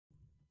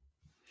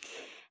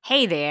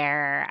Hey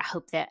there. I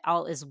hope that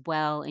all is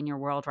well in your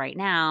world right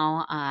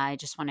now. I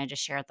just wanted to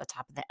share at the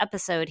top of the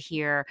episode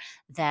here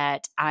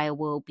that I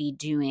will be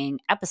doing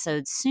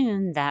episodes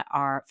soon that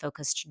are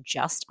focused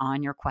just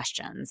on your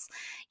questions,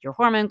 your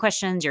hormone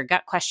questions, your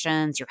gut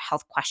questions, your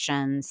health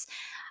questions.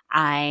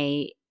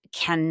 I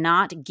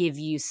cannot give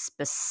you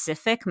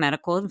specific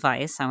medical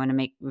advice. I want to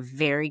make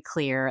very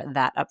clear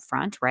that up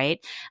front,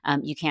 right?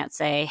 You can't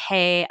say,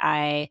 hey,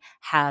 I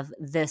have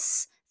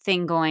this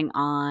thing going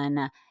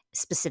on.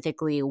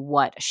 Specifically,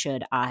 what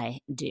should I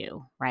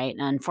do? Right.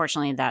 And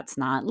unfortunately, that's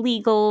not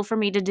legal for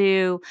me to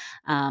do.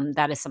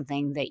 That is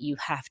something that you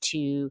have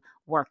to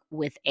work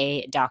with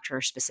a doctor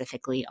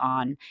specifically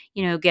on,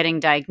 getting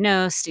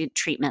diagnosed,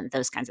 treatment,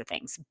 those kinds of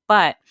things.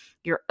 But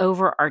your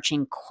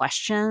overarching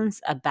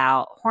questions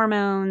about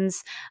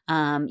hormones,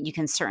 you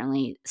can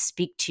certainly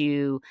speak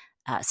to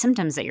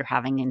symptoms that you're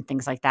having and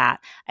things like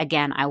that.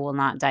 Again, I will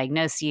not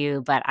diagnose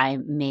you, but I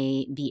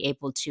may be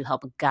able to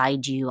help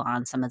guide you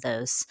on some of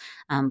those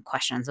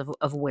questions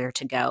of where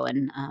to go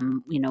and,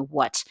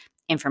 what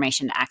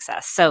information to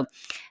access. So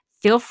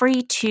feel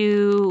free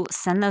to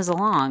send those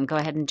along. Go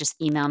ahead and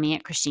just email me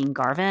at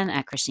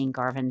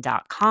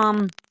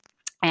christinegarvin@christinegarvin.com.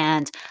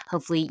 And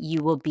hopefully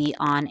you will be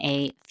on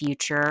a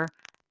future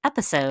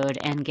episode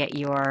and get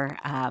your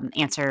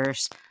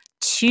answers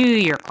to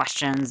your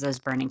questions, those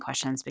burning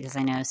questions, because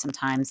I know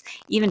sometimes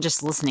even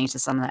just listening to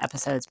some of the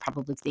episodes,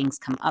 probably things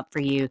come up for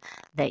you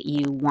that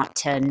you want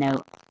to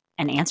know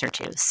an answer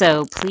to.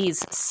 So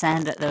please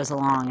send those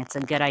along. It's a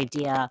good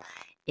idea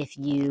if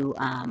you,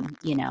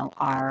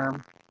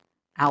 are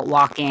out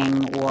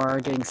walking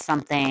or doing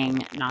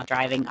something, not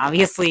driving,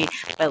 obviously,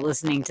 but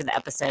listening to the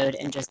episode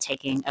and just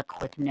taking a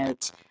quick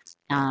note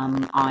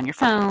on your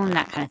phone,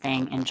 that kind of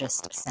thing, and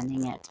just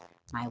sending it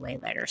my way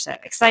later. So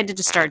excited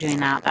to start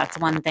doing that. That's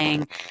one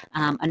thing.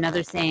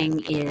 Another thing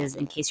is,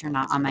 in case you're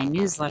not on my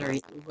newsletter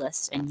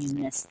list and you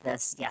missed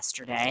this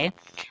yesterday,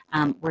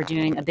 we're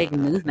doing a big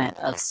movement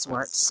of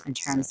sorts in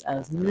terms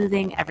of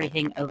moving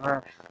everything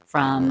over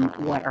from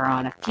what are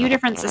on a few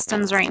different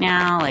systems right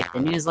now, like the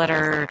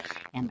newsletter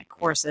and my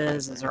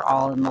courses. Those are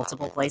all in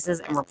multiple places,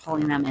 and we're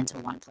pulling them into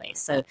one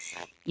place. So,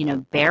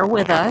 bear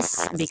with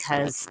us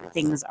because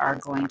things are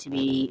going to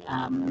be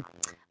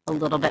a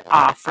little bit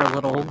off for a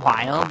little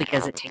while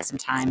because it takes some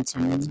time to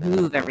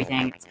move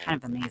everything. It's kind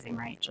of amazing,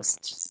 right?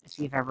 Just if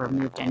you've ever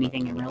moved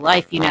anything in real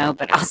life,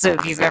 but also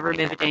if you've ever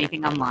moved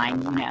anything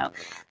online,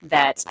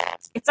 that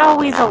it's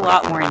always a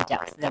lot more in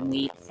depth than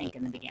we think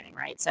in the beginning,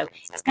 right? So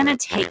it's going to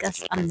take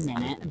us a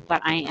minute,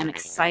 but I am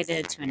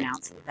excited to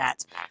announce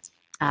that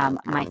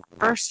my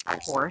first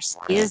course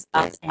is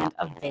up and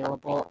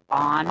available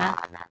on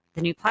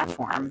the new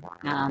platform.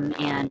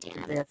 And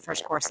the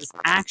first course is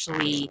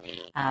actually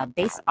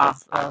based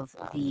off of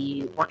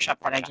the workshop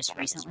that I just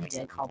recently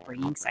did called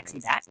Bringing Sexy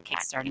Back,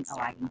 Kickstarting a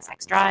Lagging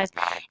Sex Drive.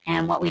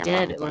 And what we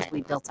did was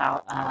we built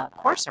out a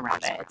course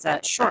around it. It's a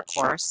short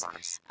course.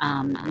 It's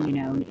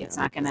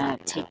not going to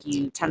take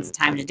you tons of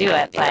time to do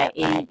it, but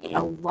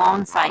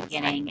alongside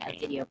getting a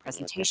video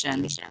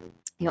presentation,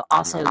 you'll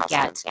also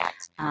get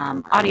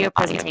audio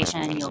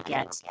presentation. You'll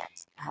get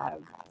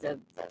the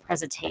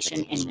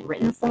presentation in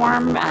written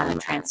form,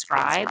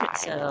 transcribed.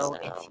 So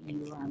if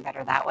you learn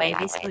better that way,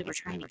 basically we're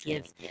trying to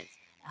give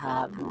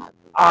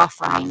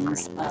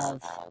offerings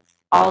of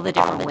all the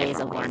different ways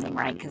of learning,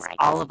 right? Because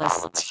all of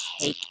us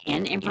take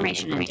in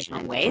information in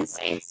different ways.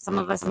 Some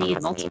of us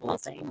need multiple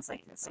things.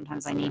 Like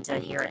sometimes I need to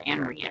hear it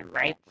and read it,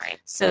 right?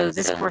 So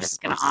this course is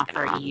going to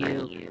offer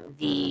you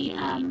the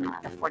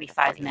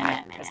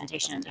 45-minute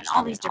presentation in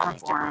all these different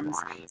forms.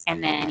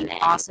 And then you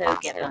also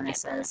get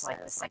bonuses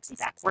like the Sexy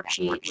Back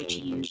worksheet, which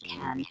you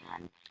can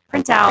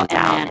print out,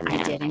 and then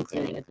I did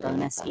include a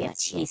bonus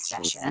EFT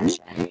session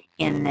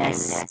in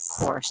this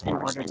course in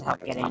order to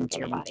help get it into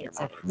your body.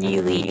 It's a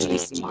really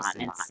juicy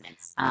one.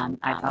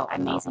 I felt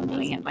amazing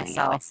doing it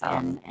myself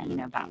in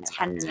about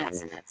 10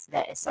 minutes.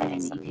 That is something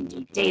that you can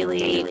do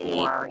daily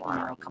or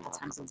a couple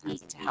times a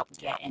week to help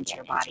get into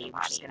your body,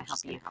 which is going to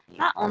help you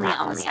not only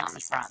on the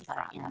sexy front, but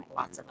in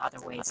lots of other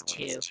ways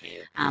too.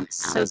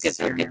 So good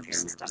for your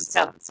nervous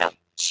system. So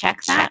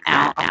check that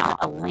out. I'll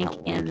put a link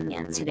in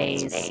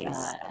today's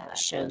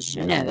show's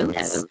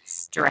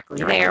notes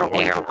directly there,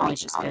 or you can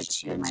always just go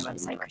to my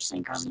website,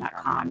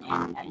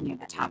 christinegarvin.com, and near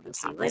the top you'll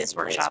see latest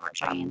workshop,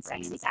 Bringing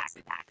Sexy Back.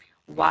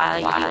 While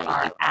you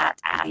are at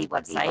the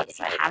website, if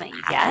you haven't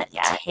yet,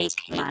 take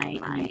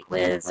my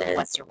quiz,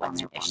 What's Your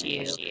Woman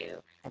Issue?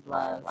 I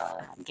love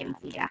getting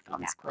feedback on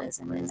this quiz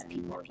and then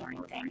people are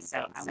learning things.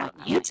 So I want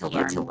you to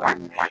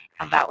learn more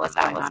about what's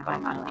going on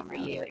hormonally for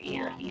you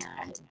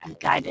and to be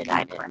guided in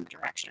the correct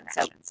direction.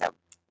 So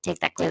take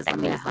that quiz, let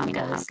me know how it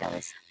goes.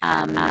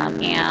 And I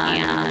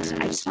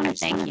just want to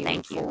thank you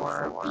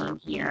for being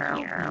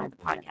here. The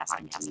podcast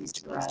continues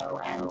to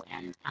grow,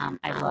 and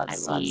I love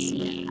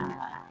seeing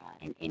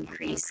an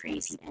increase in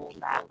people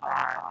that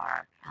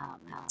are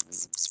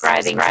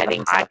subscribing to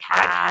the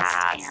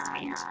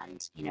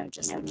podcast and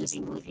just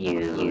leaving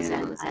reviews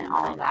and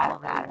all of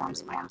that. It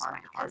warms my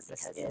heart because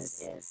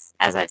this is,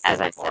 as I've said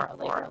before, a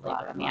labor of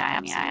love. I mean, I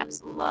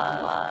absolutely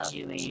love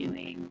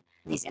doing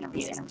these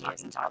interviews and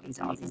talking to all these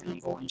amazing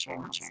people and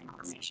sharing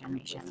information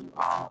with you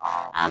all.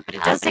 But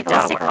it does take a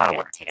lot of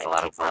work. It takes a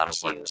lot of work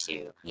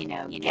to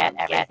get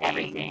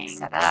everything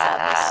set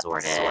up,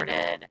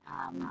 sorted,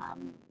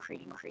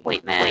 creating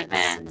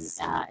appointments,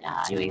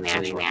 doing the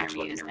actual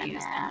interviews, and then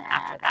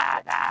after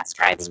that,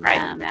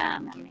 transcribing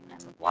them, getting them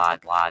to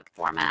blog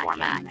format,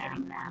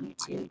 getting them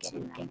to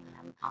getting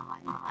them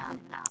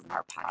on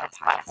our podcast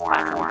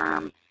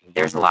platform.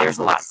 There's a lot of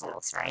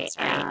tools, right?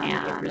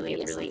 And it really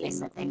is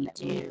something that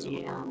we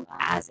do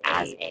as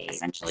a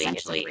essentially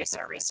it's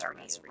a free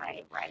service,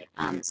 right?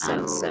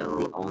 So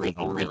the only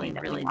thing really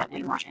that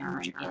we want in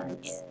return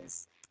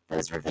is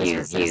those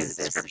reviews, those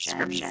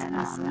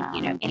subscriptions,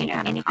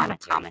 any kind of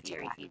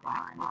commentary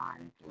feedback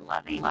on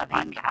loving the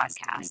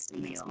podcast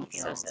makes me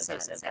feel so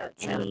good.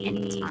 So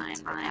any time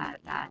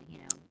that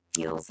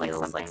feels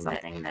like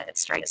something that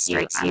strikes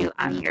you,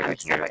 I'm here to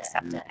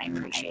accept it. I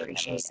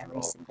appreciate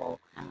every single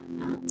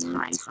time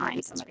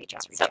somebody reach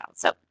out.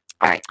 So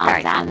all right,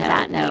 on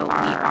that note, we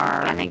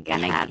are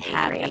gonna have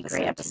a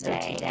great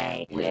episode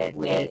today with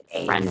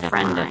a friend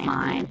of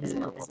mine who is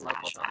local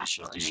to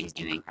She's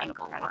doing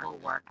incredible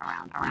work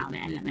around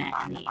movement and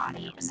the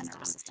body and the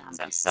nervous system.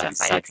 So I'm so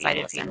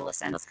excited for you to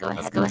listen. Let's go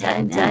ahead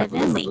and dive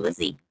in with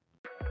Lizzy.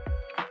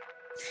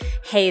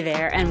 Hey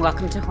there, and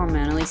welcome to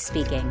Hormonally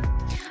Speaking.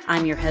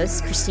 I'm your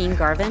host, Christine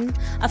Garvin,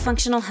 a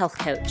functional health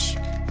coach.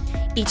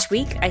 Each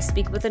week, I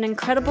speak with an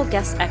incredible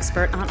guest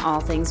expert on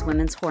all things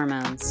women's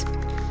hormones.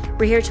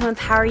 We're here to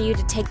empower you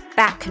to take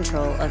back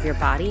control of your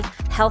body,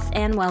 health,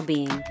 and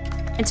well-being,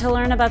 and to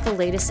learn about the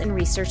latest in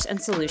research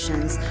and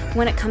solutions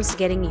when it comes to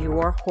getting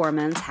your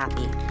hormones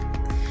happy.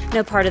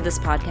 No part of this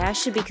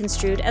podcast should be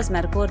construed as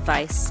medical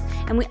advice,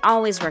 and we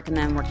always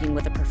recommend working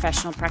with a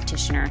professional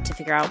practitioner to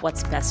figure out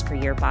what's best for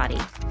your body.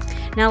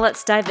 Now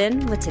let's dive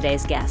in with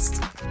today's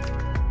guest.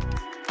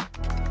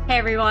 Hey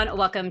everyone,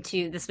 welcome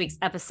to this week's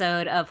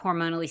episode of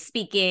Hormonally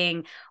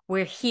Speaking.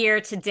 We're here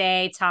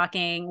today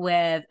talking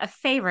with a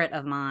favorite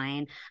of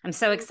mine. I'm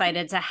so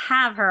excited to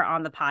have her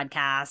on the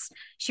podcast.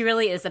 She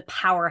really is a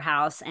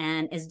powerhouse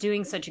and is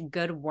doing such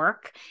good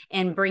work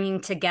in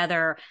bringing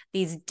together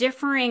these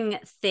differing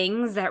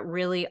things that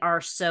really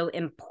are so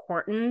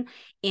important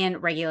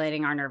in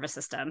regulating our nervous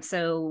system.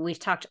 So we've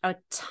talked a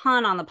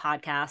ton on the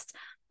podcast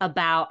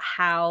about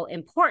how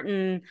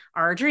important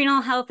our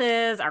adrenal health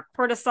is, our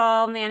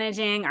cortisol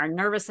managing, our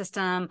nervous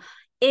system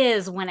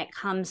is when it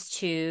comes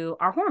to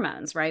our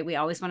hormones, right? We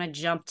always want to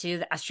jump to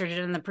the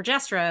estrogen and the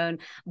progesterone,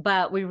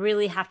 but we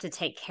really have to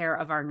take care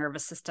of our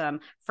nervous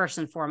system first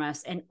and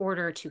foremost in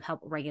order to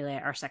help regulate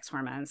our sex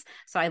hormones.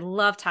 So I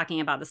love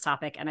talking about this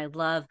topic, and I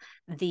love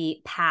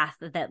the path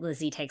that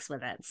Lizzy takes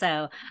with it.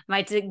 So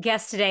my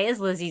guest today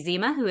is Lizzy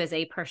Zima, who is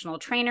a personal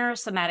trainer,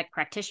 somatic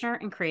practitioner,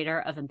 and creator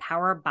of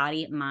Empower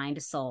Body,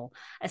 Mind, Soul,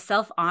 a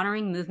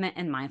self-honoring movement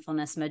and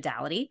mindfulness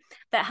modality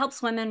that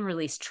helps women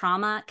release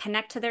trauma,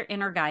 connect to their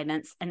inner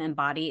guidance, and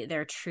embody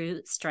their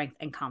true strength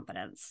and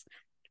confidence.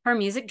 Her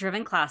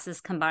music-driven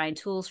classes combine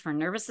tools for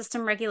nervous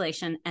system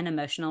regulation and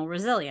emotional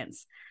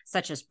resilience,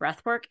 such as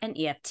breathwork and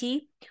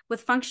EFT,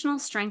 with functional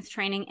strength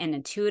training and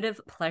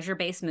intuitive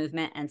pleasure-based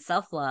movement and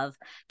self-love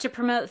to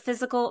promote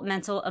physical,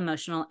 mental,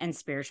 emotional, and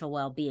spiritual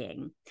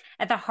well-being.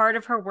 At the heart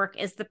of her work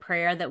is the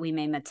prayer that we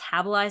may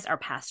metabolize our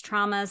past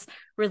traumas,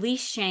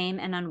 release shame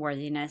and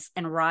unworthiness,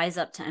 and rise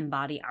up to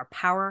embody our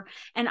power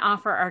and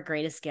offer our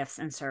greatest gifts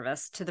and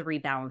service to the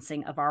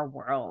rebalancing of our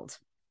world.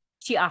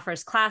 She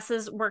offers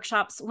classes,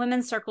 workshops,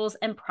 women's circles,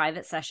 and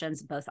private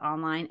sessions, both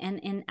online and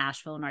in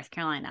Asheville, North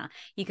Carolina.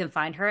 You can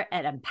find her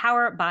at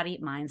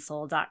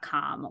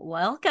empowerbodymindsoul.com.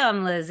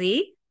 Welcome,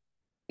 Lizzy.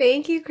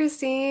 Thank you,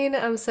 Christine.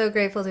 I'm so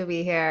grateful to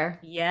be here.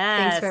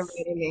 Yes. Thanks for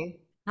inviting me.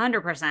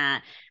 100%.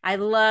 I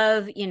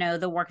love,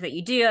 the work that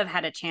you do. I've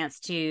had a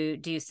chance to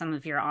do some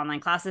of your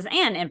online classes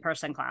and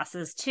in-person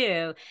classes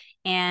too.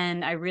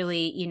 And I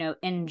really,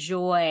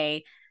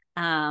 enjoy,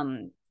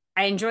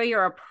 I enjoy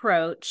your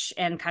approach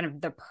and kind of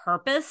the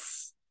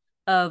purpose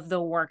of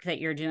the work that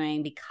you're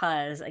doing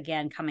because,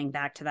 again, coming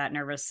back to that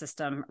nervous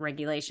system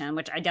regulation,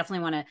 which I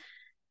definitely want to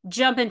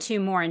jump into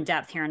more in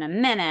depth here in a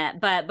minute.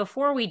 But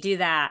before we do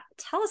that,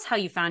 tell us how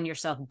you found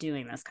yourself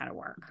doing this kind of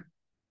work.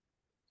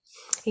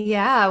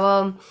 Yeah,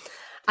 well,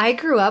 I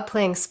grew up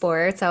playing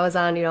sports. I was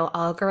on,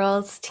 all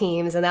girls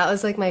teams, and that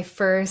was like my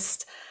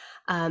first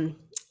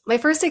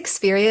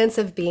experience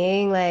of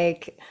being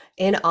like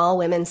in all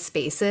women's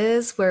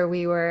spaces where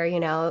we were,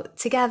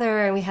 together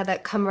and we had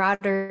that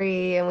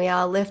camaraderie and we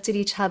all lifted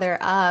each other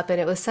up. And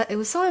it was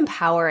so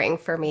empowering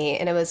for me.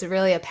 And it was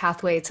really a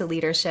pathway to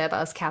leadership.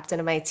 I was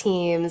captain of my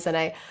teams and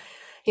I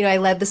I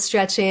led the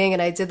stretching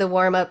and I did the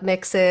warm up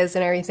mixes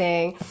and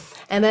everything.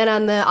 And then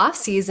on the off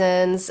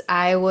seasons,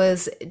 I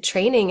was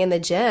training in the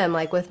gym,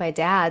 like with my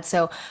dad.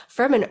 So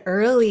from an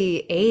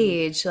early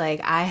age, like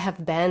I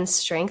have been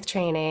strength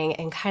training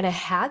and kind of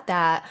had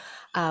that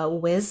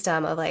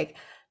wisdom of like,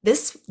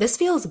 this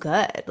feels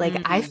good.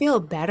 Like I Mm-hmm. feel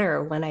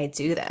better when I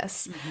do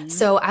this. Mm-hmm.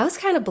 So I was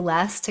kind of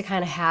blessed to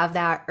kind of have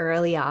that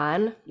early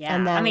on.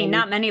 And Yeah. I mean, then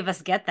not many of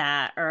us get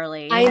that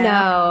early, you I know?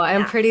 know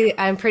Yeah.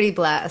 I'm pretty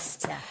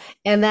blessed. Yeah.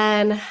 And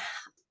then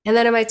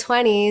in my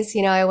 20s,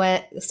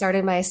 I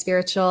started my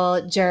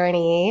spiritual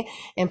journey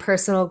and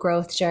personal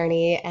growth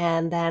journey.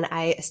 And then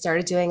I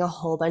started doing a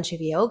whole bunch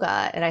of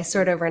yoga and I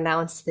sort of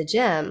renounced the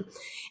gym.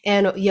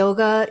 And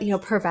yoga,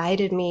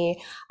 provided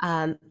me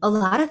a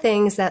lot of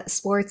things that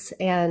sports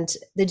and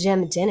the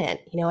gym didn't.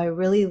 I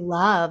really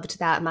loved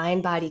that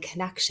mind body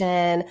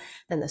connection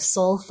and the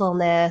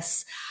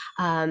soulfulness.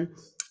 Um,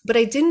 but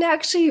I didn't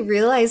actually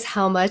realize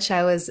how much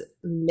I was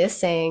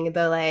missing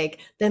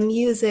the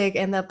music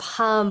and the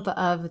pump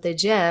of the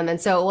gym.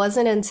 And so it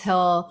wasn't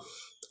until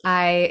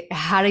I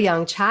had a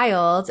young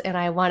child and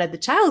I wanted the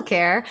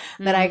childcare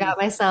that I Mm, got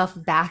myself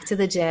back to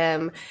the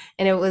gym.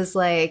 And it was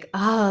like,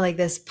 oh, like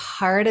this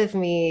part of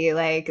me,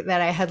 like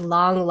that I had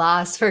long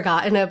lost,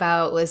 forgotten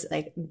about was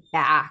like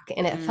back.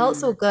 And it felt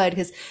so mm, good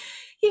because,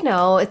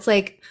 it's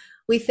like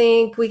we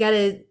think we got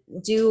to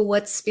do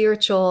what's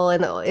spiritual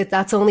and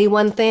that's only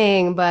one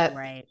thing. But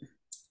right.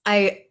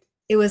 I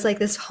it was like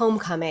this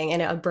homecoming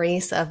and an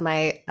embrace of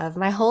my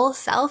whole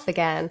self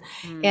again.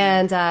 Mm,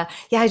 And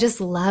yeah, I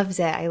just loved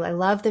it. I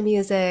love the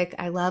music.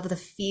 I love the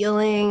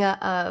feeling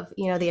of,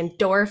 the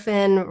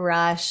endorphin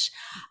rush.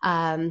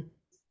 Um,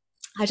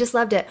 I just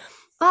loved it.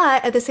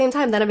 But at the same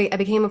time, then I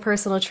became a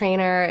personal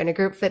trainer and a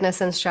group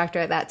fitness instructor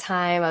at that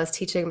time. I was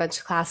teaching a bunch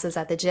of classes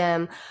at the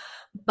gym,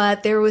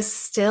 but there was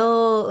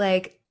still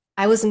like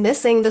I was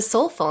missing the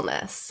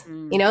soulfulness,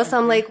 So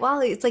I'm mm-hmm, like,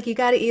 well, it's like you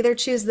got to either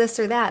choose this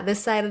or that,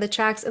 this side of the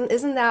tracks, and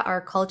isn't that our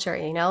culture?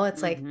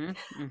 It's like mm-hmm,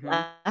 mm-hmm.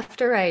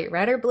 left or right,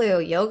 red or blue,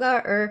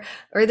 yoga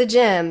or the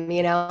gym,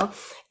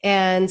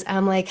 And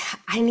I'm like,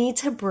 I need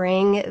to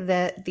bring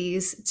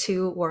these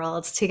two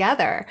worlds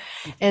together,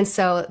 and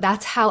so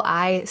that's how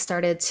I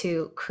started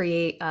to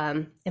create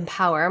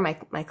Empower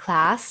my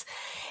class,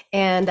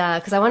 and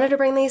because I wanted to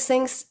bring these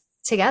things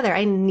together.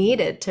 I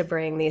needed to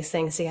bring these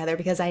things together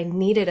because I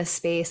needed a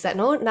space that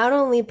not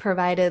only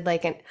provided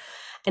like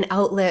an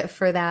outlet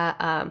for that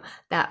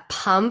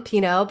pump,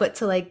 but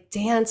to like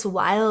dance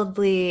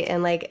wildly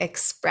and like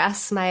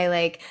express my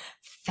like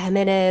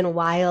feminine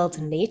wild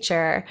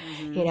nature,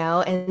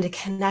 Mm-hmm. and to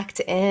connect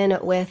in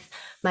with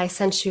my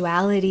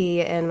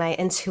sensuality and my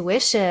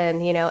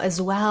intuition,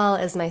 as well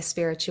as my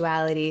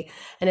spirituality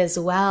and as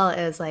well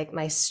as like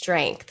my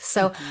strength.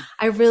 So Mm-hmm.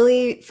 I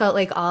really felt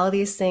like all of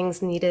these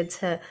things needed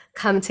to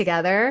come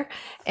together.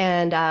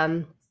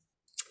 And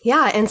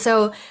yeah, and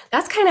so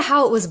that's kind of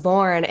how it was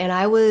born. And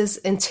I was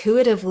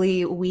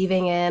intuitively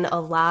weaving in a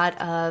lot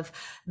of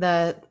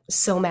the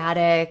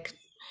somatic,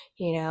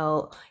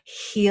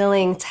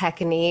 healing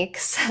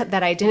techniques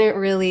that I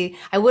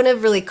wouldn't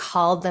have really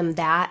called them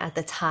that at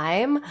the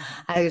time.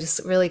 Mm-hmm. I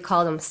just really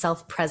called them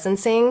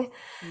self-presencing,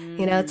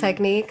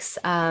 techniques.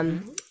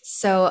 Mm-hmm.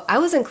 So I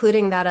was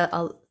including that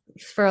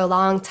for a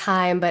long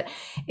time, but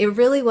it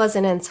really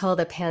wasn't until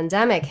the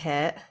pandemic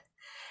hit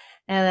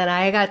and then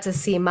I got to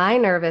see my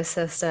nervous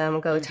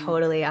system go Mm-hmm.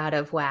 totally out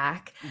of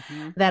whack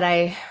Mm-hmm. that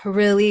I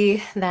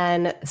really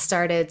then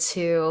started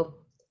to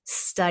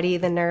study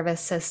the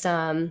nervous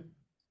system,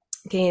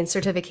 gain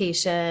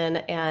certification,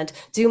 and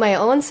do my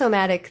own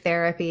somatic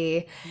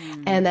therapy,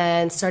 Mm-hmm. and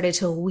then started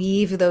to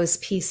weave those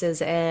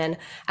pieces in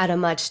at a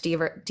much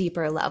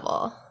deeper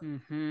level.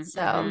 Mm-hmm.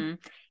 So, Mm-hmm.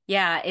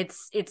 Yeah,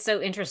 it's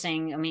so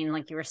interesting. I mean,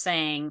 like you were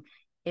saying,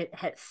 it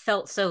had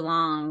felt so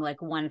long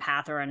like one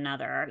path or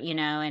another,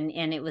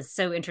 and it was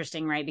so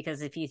interesting, right?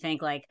 Because if you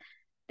think like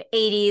the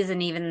 80s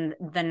and even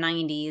the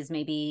 90s,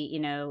 maybe,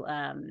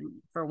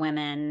 for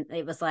women,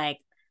 it was like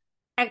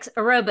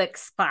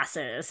aerobics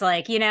classes,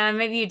 like, and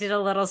maybe you did a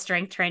little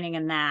strength training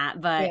in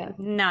that, but yeah.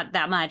 not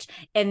that much.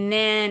 And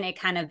then it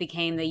kind of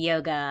became the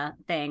yoga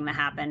thing that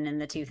happened in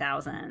the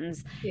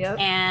 2000s. Yep.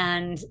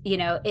 And,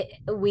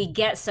 we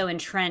get so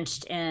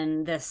entrenched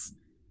in this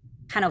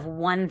kind of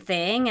one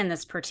thing in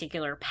this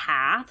particular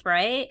path,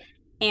 right?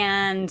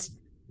 And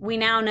we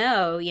now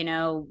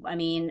know, I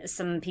mean,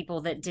 some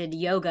people that did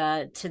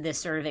yoga to this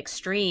sort of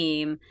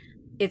extreme,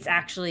 it's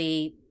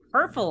actually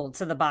hurtful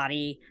to the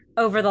body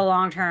over the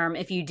long term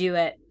if you do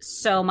it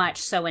so much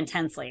so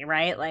intensely,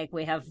 right? Like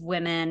we have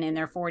women in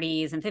their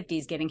 40s and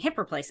 50s getting hip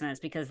replacements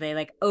because they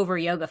like over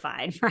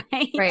yogified,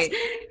 right? Right.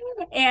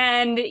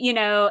 And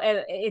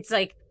it's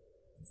like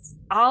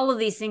all of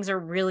these things are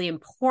really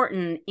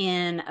important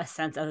in a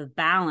sense of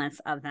balance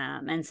of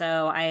them. And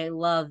so I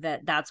love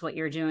that that's what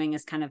you're doing,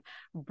 is kind of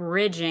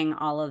bridging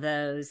all of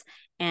those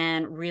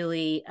and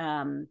really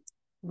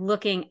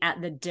looking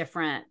at the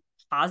different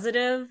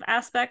positive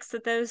aspects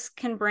that those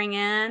can bring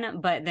in,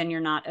 but then you're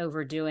not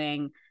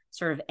overdoing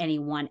sort of any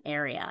one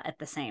area at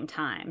the same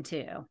time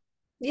too.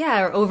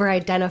 Yeah, or over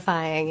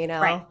identifying,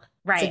 Right.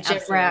 it's a Right.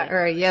 gym rat Absolutely.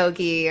 or a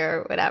yogi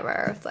or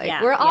whatever. It's like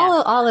Yeah. we're Yeah.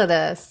 all of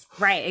this.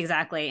 Right,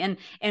 exactly. And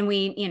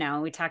we,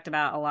 we talked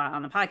about a lot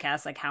on the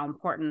podcast, like how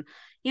important,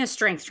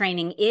 strength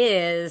training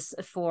is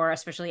for,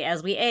 especially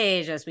as we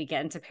age, as we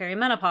get into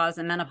perimenopause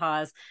and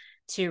menopause,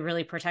 to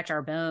really protect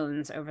our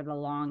bones over the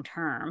long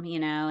term,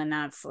 and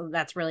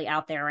that's really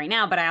out there right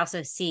now. But I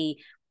also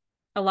see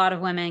a lot of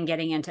women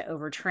getting into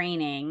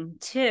overtraining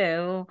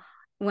too,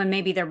 when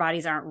maybe their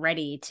bodies aren't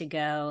ready to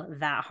go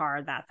that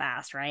hard, that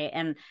fast, right?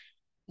 And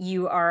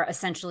you are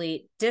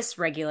essentially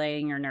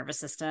dysregulating your nervous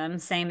system.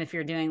 Same if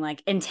you're doing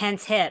like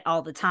intense hit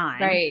all the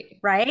time, Right.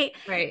 right?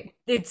 Right.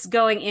 It's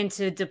going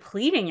into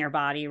depleting your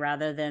body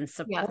rather than Yeah.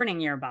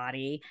 supporting your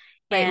body.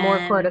 Right. More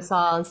And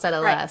cortisol instead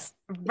of right, less.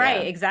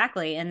 right, Yeah.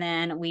 exactly. And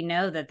then we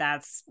know that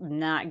that's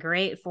not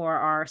great for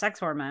our sex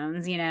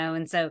hormones,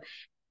 and so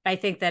I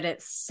think that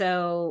it's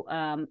so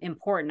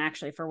important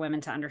actually for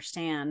women to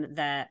understand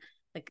that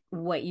like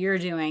what you're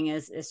doing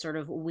is sort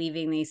of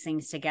weaving these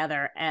things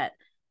together at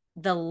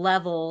the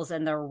levels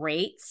and the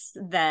rates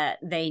that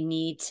they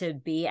need to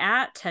be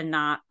at to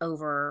not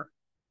over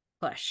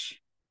push,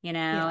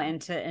 Yeah.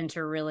 and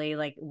to really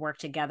like work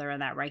together in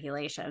that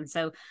regulation.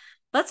 So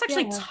let's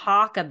actually Yeah.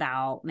 talk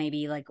about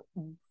maybe like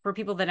for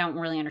people that don't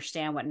really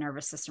understand what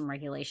nervous system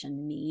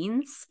regulation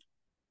means.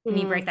 Can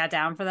you break Mm. that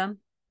down for them?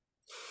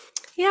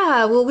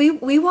 Yeah, well,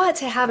 we want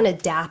to have an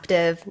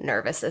adaptive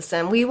nervous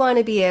system. We want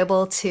to be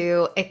able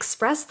to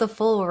express the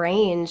full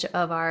range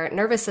of our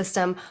nervous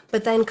system,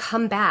 but then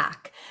come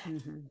back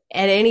Mm-hmm.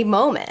 at any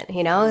moment.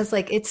 Mm-hmm. It's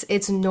like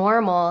it's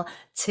normal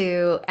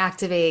to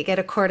activate, get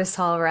a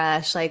cortisol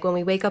rush. Like when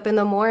we wake up in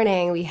the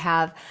morning, we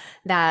have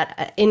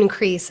that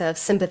increase of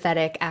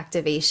sympathetic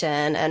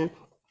activation, and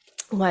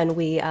when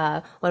we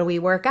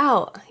work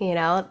out,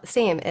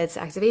 same, it's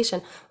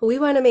activation. But we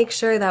want to make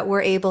sure that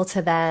we're able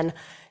to then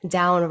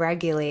down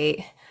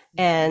regulate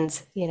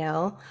and,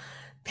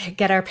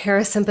 get our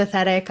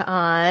parasympathetic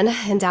on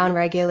and down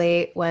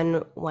regulate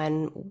when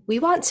we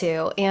want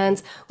to. And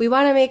we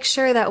want to make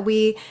sure that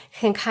we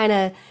can kind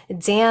of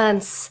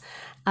dance.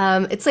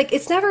 It's like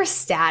it's never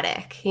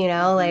static,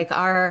 Mm-hmm. like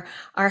our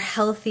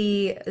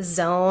healthy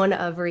zone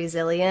of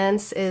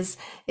resilience is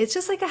it's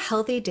just like a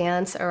healthy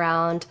dance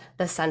around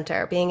the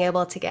center, being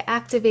able to get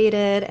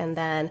activated and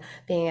then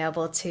being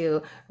able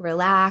to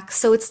relax.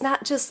 So it's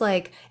not just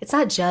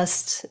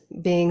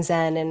being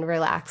zen and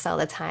relax all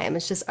the time.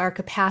 It's just our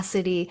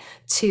capacity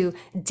to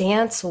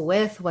dance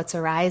with what's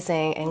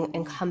arising and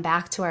Mm-hmm. come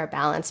back to our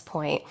balance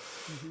point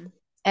Mm-hmm.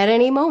 at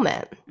any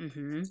moment.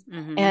 Mm-hmm.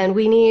 Mm-hmm. And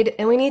we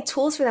need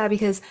tools for that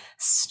because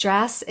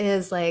stress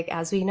is, like,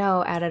 as we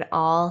know, at an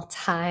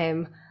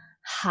all-time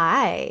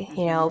high. Mm-hmm.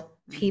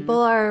 Mm-hmm.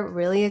 People are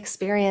really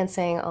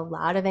experiencing a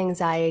lot of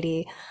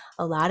anxiety,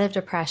 a lot of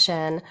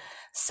depression.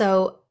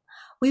 So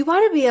we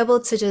want to be able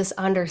to just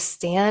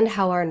understand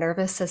how our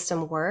nervous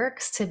system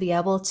works, to be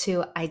able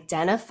to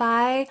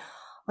identify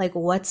like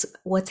what's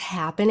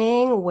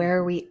happening,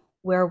 where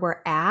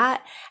we're at,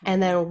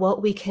 and Mm-hmm. then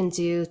what we can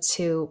do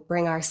to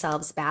bring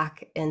ourselves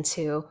back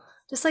into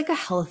just like a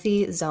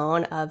healthy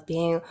zone of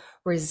being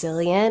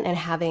resilient and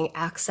having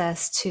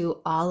access to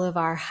all of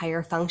our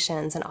higher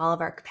functions and all of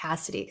our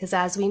capacity. Because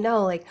as we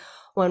know, like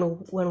when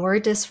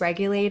we're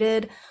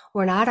dysregulated,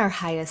 we're not our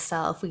highest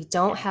self. We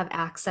don't Yeah. have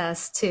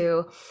access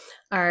to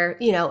our,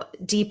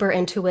 deeper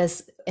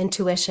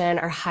intuition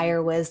or higher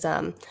Mm-hmm.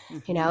 wisdom.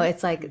 Mm-hmm.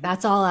 It's like Mm-hmm.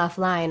 that's all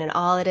offline, and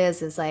all it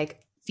is like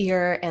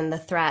fear and the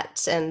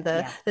threat and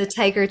the Yeah. the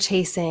tiger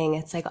chasing.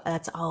 It's like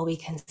that's all we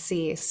can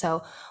see.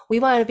 So we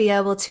want to be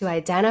able to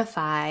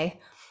identify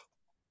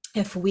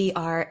if we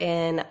are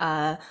in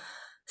a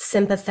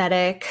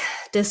sympathetic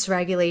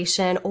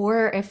dysregulation,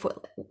 or if,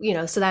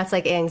 so that's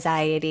like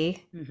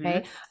anxiety, Mm-hmm.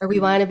 right? Or we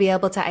Mm-hmm. want to be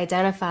able to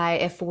identify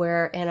if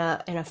we're in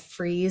a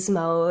freeze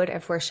mode,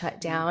 if we're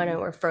shut down Mm-hmm. and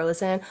we're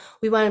frozen.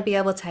 We want to be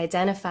able to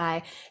identify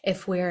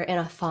if we're in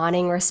a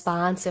fawning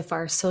response, if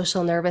our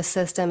social nervous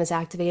system is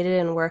activated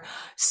and we're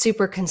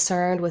super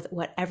concerned with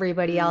what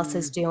everybody else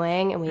is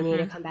doing and we need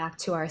to Mm-hmm. come back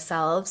to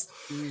ourselves.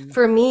 Mm-hmm.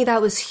 For me,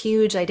 that was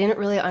huge. I didn't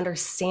really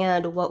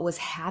understand what was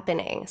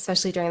happening,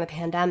 especially during the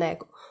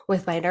pandemic,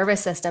 with my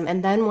nervous system.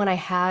 And then when I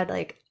had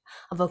like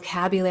a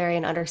vocabulary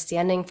and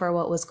understanding for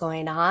what was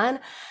going on,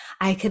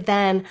 I could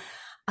then,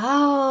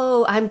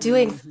 oh, I'm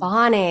doing Mm-hmm.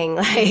 fawning,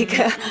 like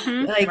Mm-hmm.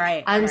 Mm-hmm. like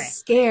Right. I'm Right.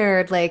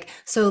 scared, like,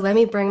 so let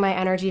me bring my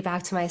energy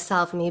back to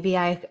myself. Maybe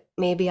I'm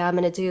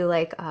going to do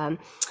like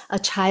a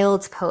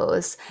child's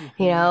pose,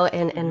 Mm-hmm.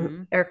 and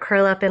Mm-hmm. or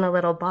curl up in a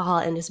little ball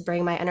and just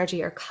bring my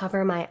energy, or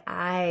cover my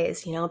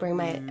eyes, bring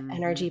my Mm-hmm.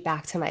 energy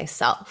back to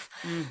myself.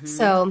 Mm-hmm.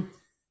 So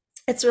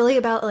it's really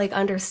about like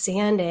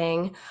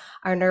understanding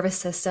our nervous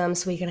system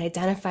so we can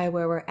identify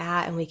where we're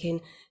at, and we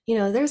can,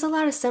 there's a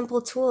lot of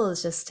simple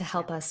tools just to Yeah.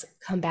 help us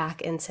come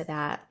back into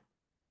that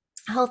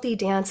healthy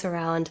dance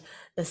around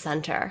the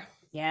center.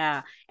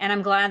 Yeah. And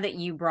I'm glad that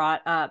you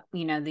brought up,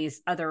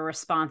 these other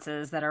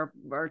responses that are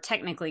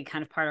technically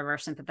kind of part of our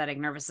sympathetic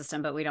nervous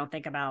system, but we don't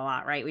think about a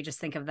lot, right? We just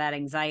think of that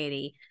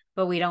anxiety.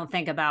 but we don't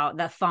think about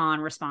the fawn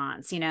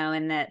response,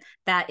 and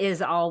that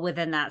is all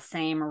within that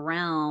same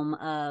realm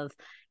of,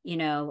 you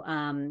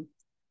know,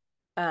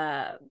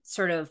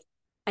 sort of,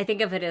 I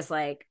think of it as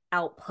like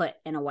output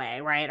in a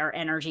way, right? Our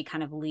energy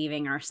kind of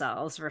leaving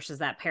ourselves versus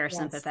that Yes.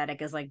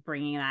 parasympathetic is like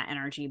bringing that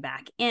energy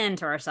back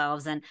into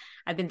ourselves. And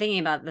I've been thinking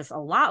about this a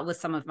lot with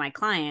some of my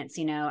clients,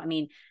 I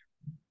mean,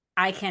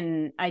 I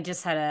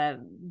just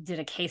did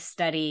a case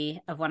study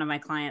of one of my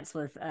clients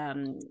with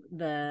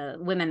the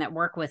women that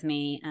work with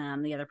me,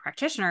 the other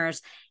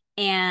practitioners,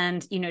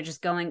 and,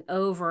 just going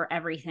over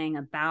everything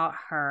about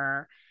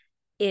her.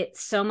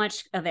 So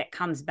much of it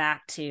comes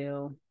back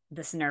to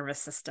this nervous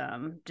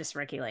system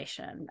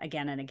dysregulation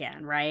again and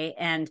again, right?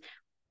 And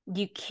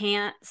you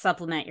can't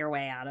supplement your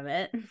way out of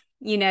it.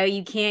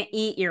 You can't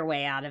eat your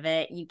way out of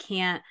it. You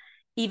can't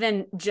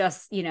even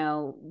just,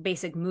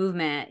 basic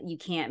movement, you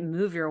can't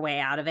move your way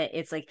out of it.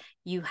 It's like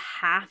you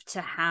have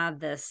to have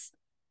this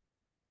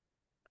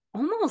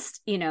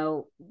almost,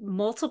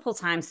 multiple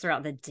times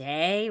throughout the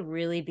day,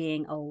 really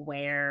being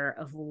aware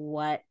of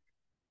what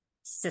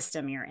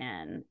system you're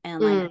in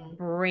and like Mm.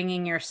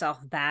 bringing yourself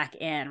back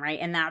in, right?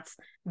 And that's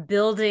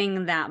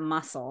building that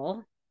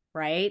muscle,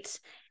 right?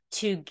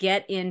 To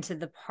get into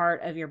the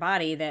part of your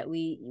body that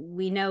we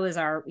know is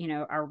our,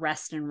 our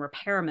rest and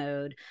repair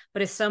mode,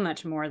 but it's so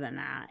much more than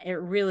that. It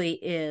really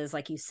is,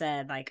 like you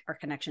said, like our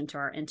connection to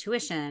our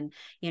intuition.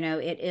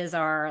 It is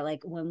our,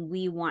 like, when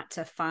we want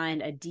to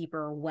find a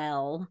deeper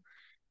well,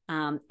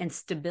 and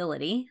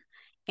stability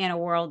in a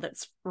world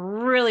that's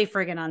really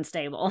friggin'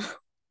 unstable,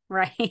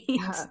 right?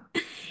 Yeah.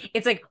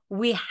 It's like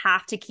we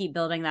have to keep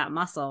building that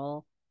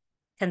muscle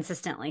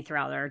consistently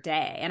throughout our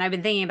day. And I've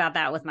been thinking about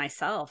that with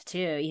myself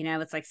too.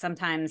 It's like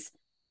sometimes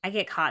I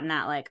get caught in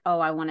that, like, oh,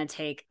 I want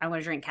to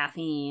drink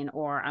caffeine,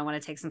 or I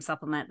want to take some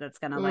supplement that's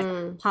going to like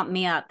Mm. pump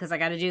me up because I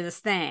got to do this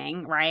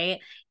thing. Right.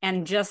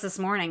 And just this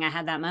morning, I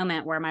had that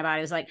moment where my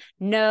body was like,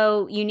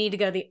 no, you need to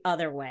go the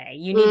other way.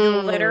 You need to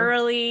Mm.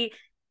 literally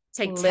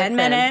take 10 Listen.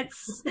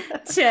 minutes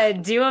to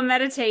do a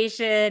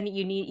meditation.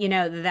 You need,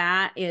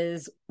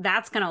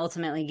 that's going to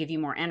ultimately give you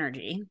more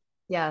energy,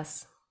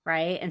 Yes.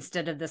 right?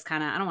 Instead of this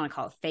kind of, I don't want to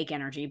call it fake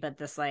energy, but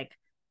this like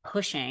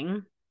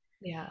pushing,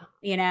 Yeah.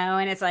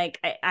 and it's like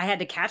I had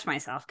to catch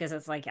myself because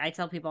it's like I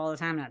tell people all the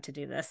time not to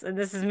do this. And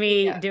this is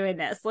me Yeah. doing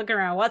this. Look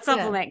around. What Yeah.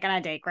 supplement can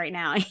I take right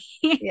now?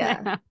 you Yeah.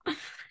 know?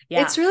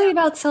 Yeah. It's really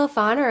about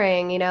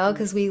self-honoring, Mm-hmm.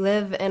 because we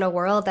live in a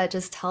world that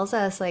just tells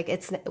us like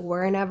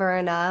we're never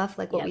enough,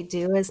 like what we Yep.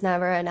 do is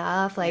never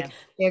enough, like Yep.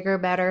 bigger,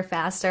 better,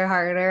 faster,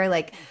 harder,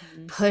 like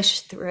Mm-hmm.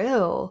 push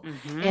through.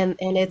 Mm-hmm.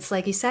 And it's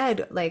like you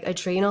said, like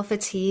adrenal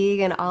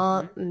fatigue and Mm-hmm.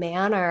 all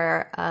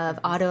manner of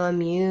Mm-hmm.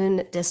 autoimmune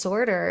Yep.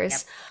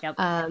 disorders Yep.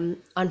 Yep.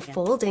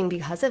 unfolding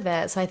because of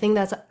it. So I think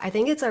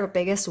it's our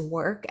biggest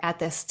work at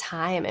this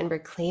time in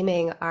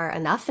reclaiming our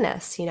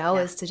enoughness, Yeah.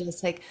 is to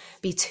just like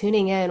be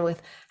tuning in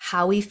with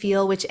how we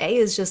feel, which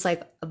is just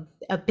like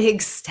a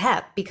big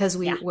step because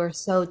Yeah. we're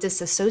so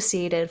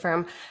disassociated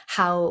from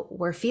how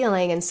we're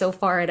feeling and so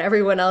far in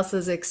everyone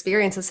else's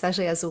experience,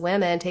 especially as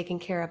women taking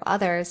care of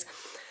others,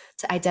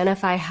 to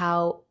identify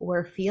how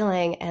we're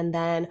feeling and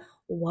then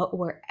what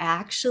we're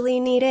actually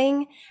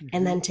needing and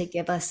Mm-hmm. then to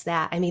give us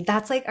that. I mean,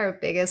 that's like our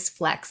biggest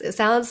flex. It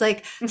sounds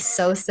like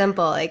so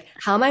simple. Like,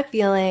 how am I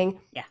feeling?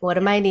 Yeah. What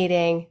am Yeah. I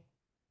needing?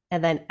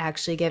 And then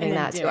actually And giving then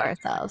that do to it.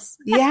 ourselves.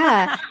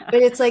 Yeah.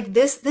 But it's like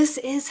this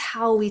is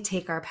how we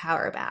take our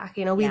power back.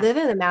 We Yeah. live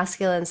in a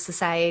masculine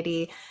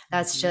society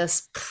that's Mm-hmm.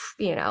 just,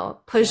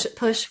 Yep.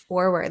 push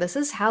forward. This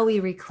is how we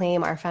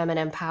reclaim our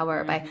feminine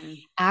power by Mm-hmm.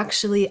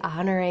 actually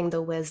honoring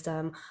the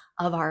wisdom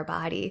of our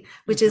body,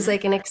 which is Mm-hmm.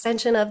 like an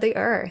extension of the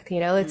earth.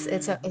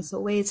 Mm-hmm. It's a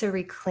way to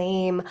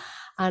reclaim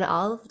on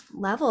all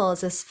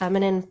levels this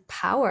feminine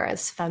power,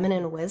 this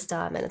feminine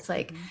wisdom. And it's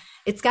like Mm-hmm.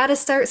 it's got to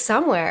start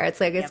somewhere.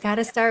 It's like it's Yep. got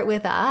to start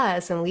with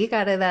us, and we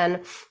got to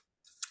then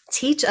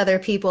teach other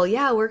people,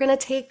 yeah, we're going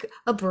to take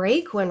a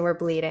break when we're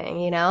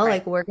bleeding, Right.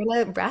 like we're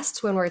going to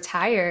rest when we're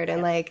tired, and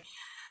Yep. like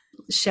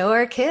show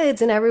our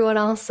kids and everyone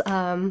else,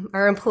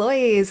 our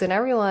employees and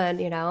everyone,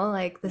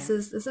 like Yeah. this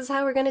is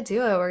how we're going to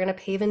do it. We're going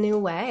to pave a new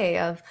way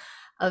of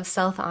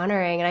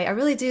self-honoring. And I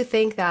really do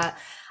think that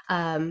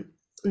um,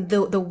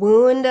 the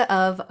wound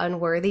of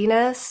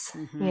unworthiness,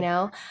 Mm-hmm.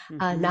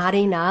 Mm-hmm. not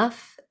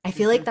enough. I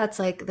feel Mm-hmm. like that's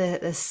like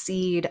the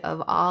seed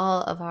of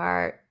all of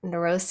our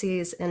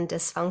neuroses and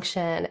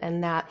dysfunction.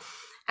 And that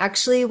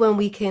actually, when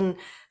we can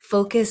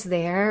focus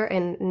there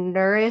and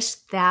nourish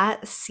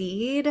that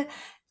seed,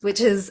 which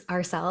is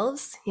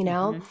ourselves,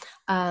 Mm-hmm.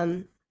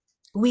 um,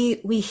 we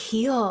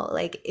heal,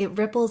 like it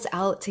ripples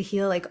out to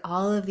heal like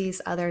all of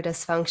these other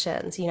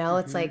dysfunctions. It's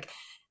Mm-hmm. like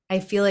I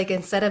feel like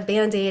instead of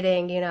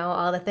band-aiding,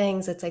 all the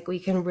things, it's like we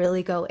can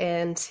really go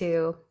in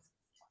to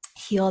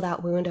heal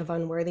that wound of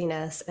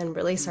unworthiness and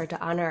really start to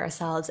honor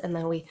ourselves. And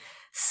then we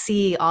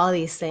see all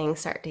these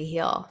things start to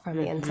heal from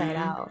the inside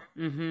Mm-hmm. out.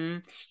 Mm-hmm.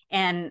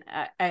 And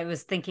I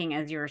was thinking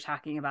as you were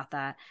talking about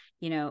that,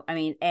 I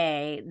mean,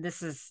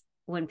 this is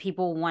when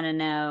people want to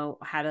know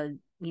how to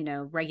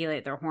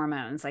regulate their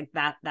hormones, like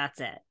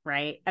that's it,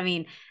 right? I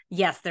mean,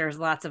 yes, there's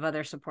lots of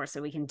other supports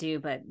that we can do,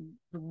 but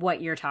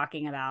what you're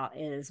talking about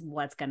is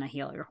what's going to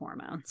heal your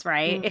hormones,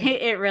 right?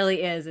 Mm. It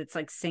really is. It's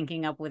like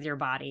syncing up with your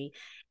body.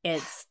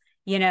 It's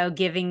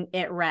giving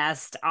it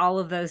rest, all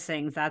of those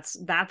things. That's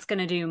going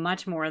to do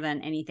much more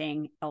than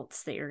anything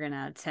else that you're going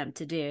to attempt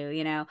to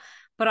do.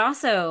 But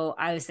also,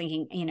 I was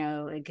thinking,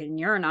 like, and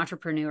you're an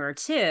entrepreneur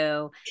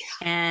too.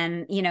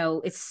 And,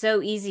 it's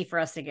so easy for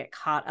us to get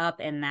caught up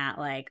in that,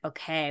 like,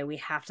 okay, we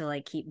have to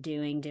like keep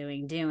doing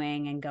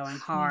and going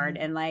hard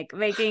Yeah. and like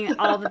making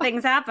all the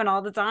things happen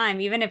all the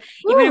time. Even if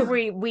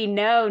Woo. we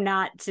know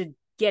not to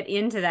get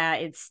into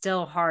that, it's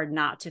still hard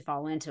not to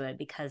fall into it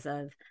because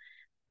of,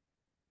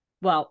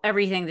 well,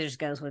 everything that just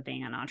goes with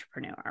being an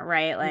entrepreneur,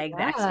 right? Like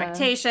the Yeah.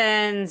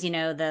 expectations,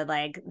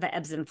 the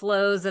ebbs and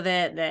flows of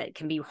it that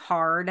can be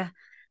hard.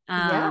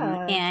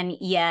 Yeah. And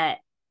yet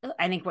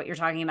I think what you're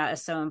talking about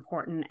is so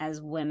important as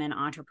women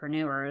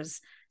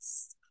entrepreneurs,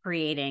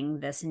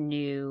 creating this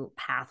new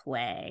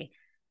pathway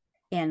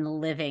and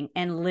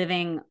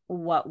living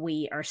what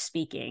we are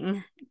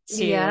speaking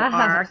to our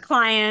Yeah.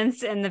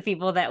 clients and the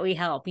people that we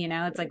help.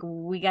 It's like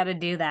we got to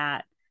do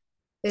that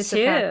It's a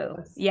too.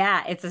 practice.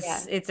 Yeah,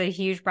 Yeah. it's a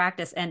huge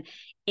practice,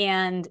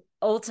 and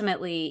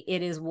ultimately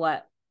it is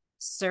what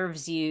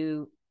serves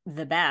you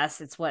the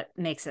best. It's what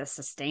makes us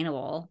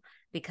sustainable,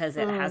 because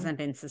it Mm. hasn't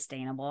been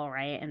sustainable,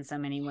 right? And so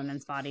many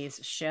women's bodies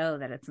show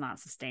that it's not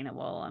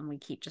sustainable, and we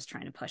keep just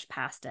trying to push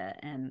past it.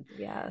 And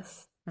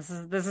Yes.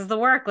 this is the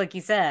work, like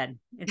you said.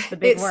 It's the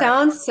big It work.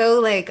 sounds so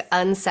like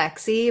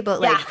unsexy,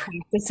 but Yeah. like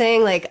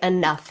practicing like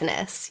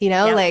enoughness,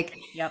 Yep. like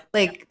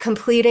Yep.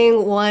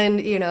 completing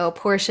one,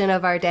 portion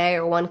of our day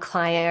or one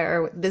client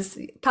or this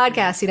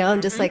podcast,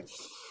 and just Mm-hmm. like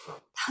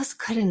that was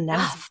good That was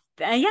enough,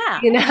 yeah.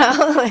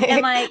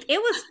 And like like it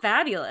was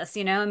fabulous.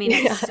 I mean,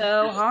 it's yeah.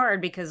 so hard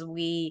because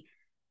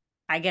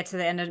I get to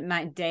the end of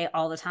my day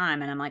all the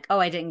time and I'm like, oh,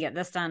 I didn't get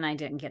this done. I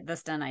didn't get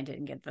this done. I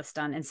didn't get this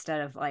done.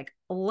 Instead of like,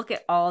 look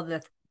at all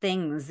the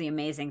things, the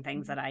amazing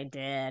things that I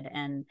did,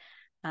 and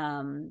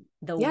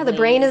the Yeah, the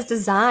brain is ways.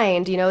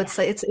 designed, Yeah.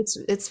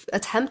 it's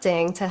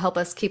attempting to help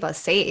us keep us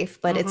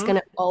safe, but it's Mm-hmm. going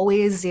to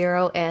always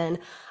zero in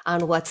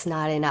on what's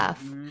not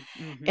enough. Mm-hmm.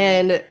 Mm-hmm.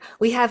 And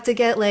we have to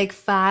get like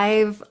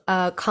five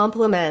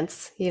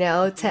compliments,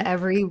 Mm-hmm. to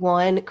every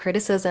one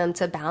criticism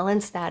to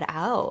balance that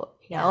out,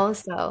 Yeah.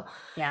 So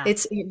Yeah.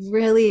 it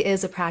really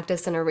is a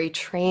practice and a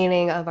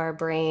retraining of our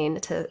brain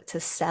to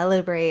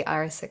celebrate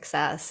our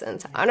success and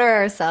to Yeah. honor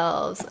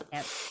ourselves.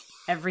 Yep.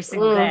 Every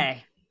single Mm.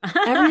 day.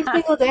 Every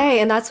single day.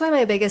 And that's why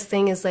my biggest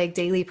thing is like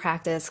daily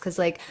practice. Cause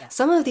like Yeah.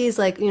 some of these,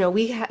 like,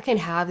 can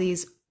have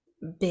these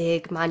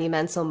big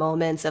monumental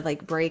moments of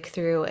like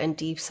breakthrough and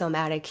deep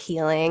somatic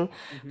healing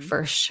Mm-hmm.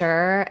 for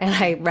sure. And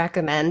I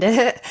recommend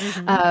it.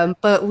 Mm-hmm.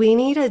 But we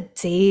need a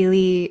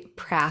daily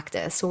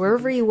practice. So we're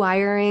Mm-hmm.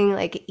 rewiring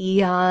like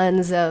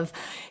eons of,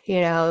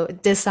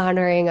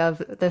 dishonoring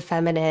of the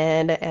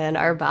feminine and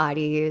our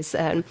bodies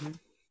Mm-hmm.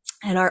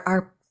 and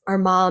our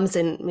moms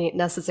didn't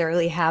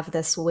necessarily have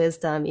this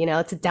wisdom, to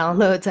Mm-hmm.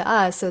 download to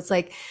us. So it's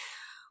like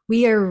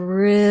we are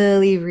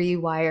really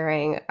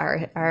rewiring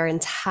our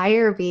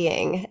entire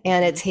being,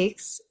 and it Mm-hmm.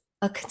 takes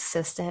a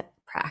consistent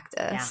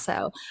practice. Yeah.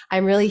 So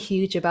I'm really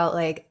huge about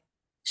like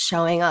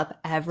showing up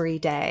every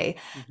day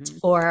Mm-hmm.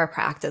 for our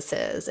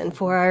practices and Mm-hmm.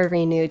 for our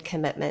renewed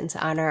commitment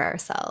to honor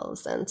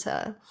ourselves and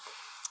to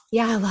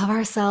love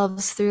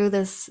ourselves through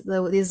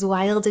these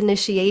wild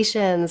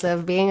initiations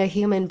of being a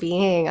human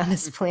being on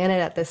this planet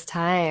at this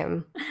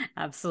time.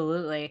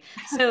 Absolutely.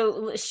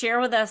 So share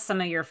with us some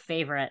of your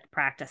favorite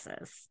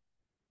practices.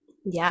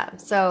 Yeah.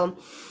 So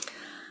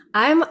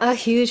I'm a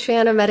huge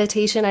fan of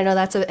meditation. I know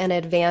that's an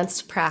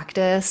advanced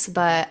practice,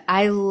 but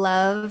I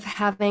love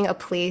having a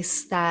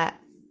place that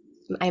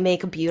I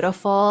make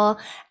beautiful,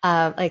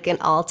 like an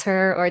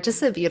altar or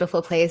just a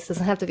beautiful place.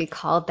 Doesn't have to be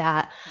called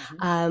that,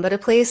 Mm-hmm. but a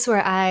place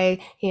where I,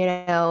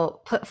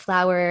 put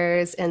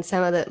flowers and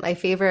some of my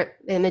favorite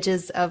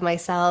images of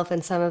myself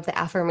and some of the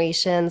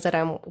affirmations that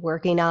I'm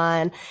working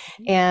on.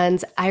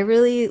 And I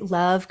really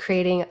love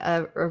creating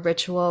a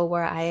ritual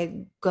where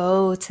I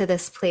go to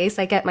this place.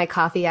 I get my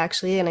coffee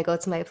actually, and I go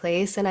to my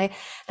place and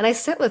I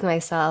sit with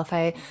myself.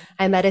 I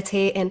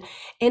meditate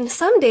and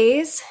some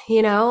days,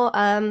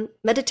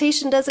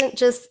 meditation doesn't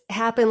just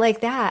happen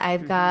like that.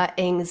 I've Mm-hmm. got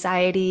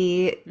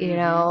anxiety,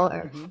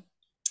 Mm-hmm. Mm-hmm.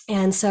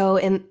 and so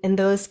in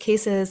those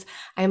cases,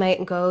 I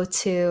might go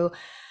to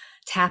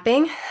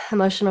tapping,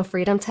 emotional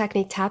freedom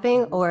technique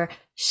tapping, Mm-hmm. or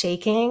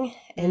shaking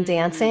and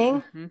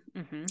dancing, Mm-hmm.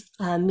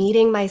 Mm-hmm.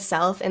 meeting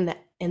myself in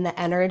the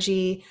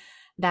energy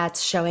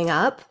that's showing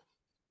up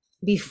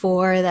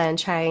before then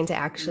trying to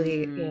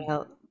actually,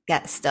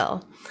 get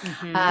still.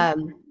 Mm-hmm.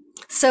 Um,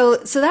 so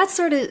that's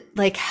sort of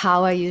like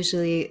how I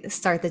usually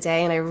start the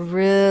day, and I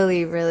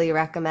really, really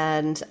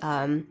recommend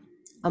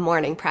a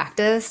morning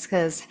practice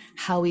because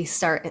how we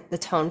start the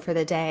tone for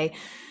the day,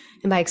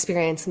 in my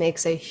experience,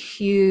 makes a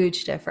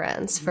huge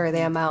difference for the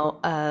Mm-hmm.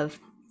 amount of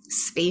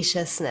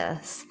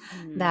spaciousness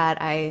Mm-hmm. that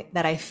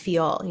I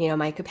feel,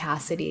 my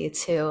capacity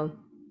to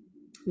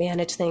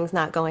manage things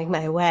not going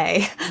my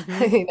way,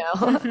 Mm-hmm. you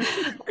know?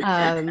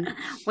 Um,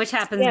 Which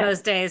happens yeah,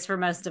 most days for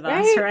most of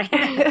us, right?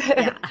 right?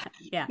 Yeah.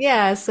 Yeah.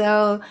 Yeah,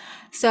 so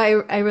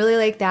I really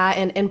like that,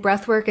 and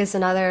breath work is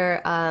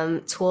another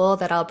tool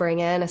that I'll bring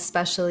in,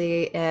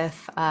 especially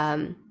if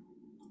I'm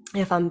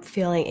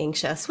feeling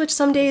anxious, which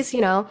some days,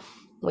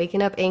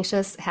 waking up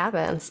anxious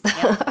happens.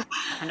 Yep.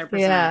 100%.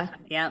 Yeah.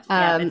 Yep.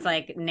 Yep. It's Um,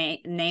 like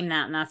name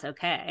that and that's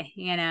okay. I think,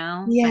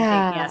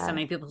 yeah, so yeah.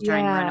 many people try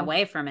and run Yeah.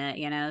 away from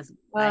it,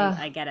 Uh,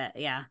 I get it.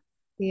 Yeah.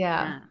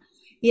 yeah. Yeah.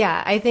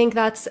 Yeah, I think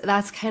that's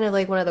kind of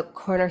like one of the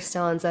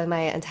cornerstones of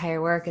my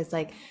entire work is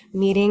like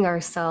meeting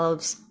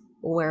ourselves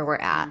where we're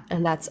at. And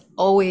Mm-hmm. that's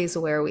always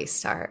where we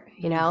start,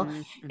 you know?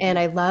 Mm-hmm. And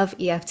Mm-hmm. I love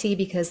EFT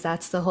because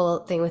that's the whole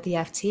thing with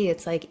EFT.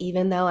 It's like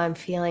even though I'm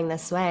feeling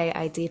this way,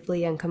 I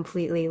deeply and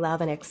completely love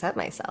and accept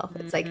myself.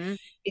 It's like Mm-hmm.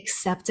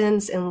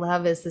 acceptance and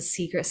love is the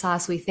secret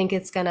sauce. We think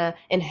it's gonna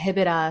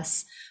inhibit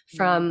us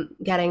from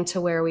getting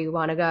to where we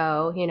want to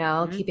go,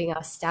 Mm-hmm. keeping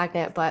us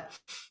stagnant, but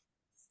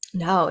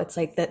no, it's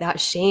like that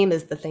shame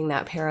is the thing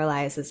that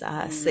paralyzes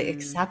us. The Mm-hmm.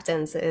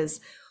 acceptance is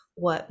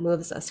what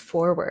moves us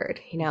forward.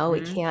 We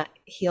Mm-hmm. can't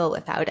heal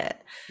without it.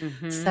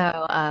 Mm-hmm.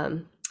 So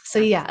Abs-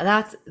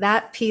 yeah,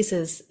 that piece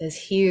is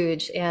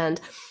huge. And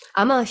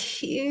I'm a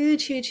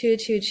huge, huge,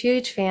 huge, huge,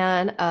 huge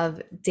fan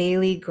of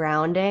daily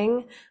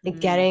grounding, like mm-hmm.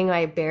 getting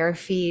my bare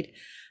feet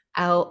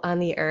out on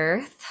the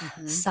earth,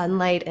 Mm-hmm.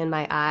 sunlight in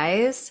my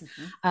eyes.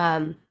 Mm-hmm.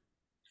 Um,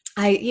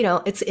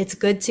 it's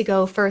good to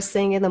go first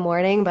thing in the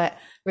morning, but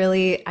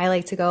really I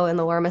like to go in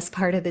the warmest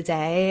part of the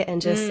day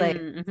and just like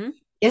Mm-hmm.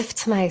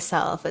 gift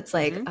myself. It's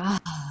like,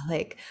 Mm-hmm.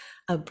 like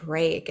a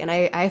break. And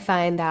I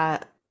find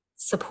that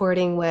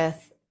supporting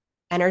with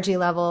energy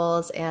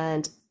levels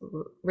and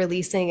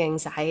releasing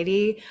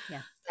anxiety,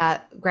 Yeah.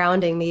 that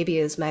grounding maybe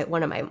is my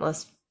one of my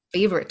most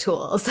favorite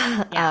tools.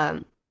 Yeah.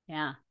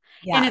 Yeah.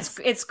 And it's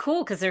Yes. it's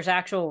cool because there's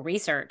actual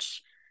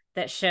research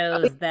that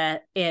shows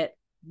that it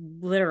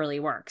literally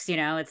works,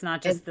 It's not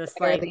It's just this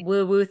like very,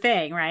 woo-woo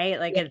thing, right?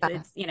 Like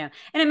yeah.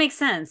 and it makes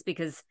sense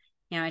because,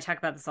 I talk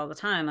about this all the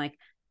time, like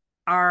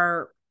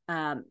our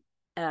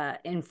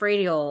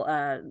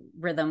infradiol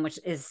rhythm, which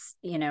is,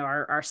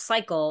 our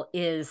cycle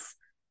is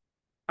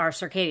our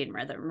circadian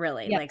rhythm,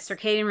 really. Like Yes.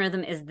 circadian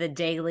rhythm is the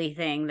daily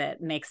thing that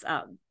makes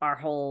up our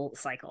whole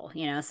cycle,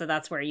 so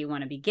that's where you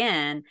want to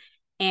begin.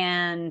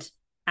 And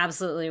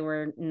absolutely,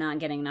 we're not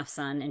getting enough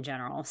sun in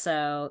general,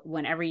 so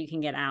whenever you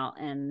can get out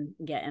and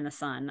get in the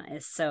sun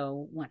is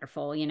so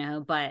wonderful,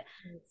 but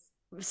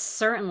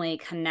certainly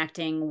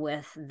connecting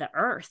with the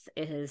earth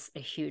is a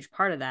huge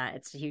part of that.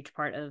 It's a huge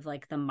part of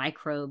like the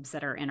microbes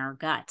that are in our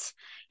gut.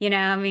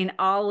 I mean,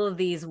 all of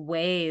these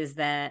ways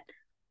that,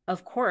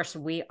 of course,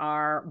 we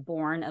are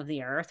born of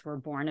the earth, we're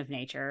born of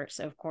nature.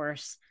 So, of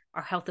course,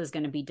 our health is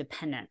going to be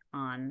dependent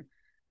on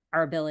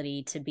our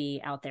ability to be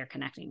out there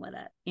connecting with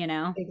it.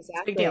 It's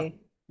a big deal. Exactly.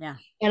 Yeah.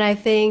 And I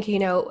think,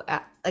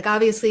 like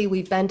obviously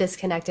we've been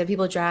disconnected.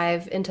 People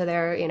drive into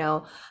their,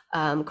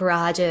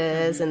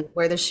 garages Mm-hmm. and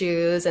wear the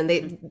shoes, and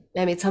Mm-hmm.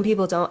 I mean, some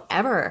people don't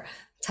ever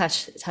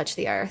touch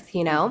the earth.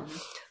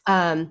 Mm-hmm.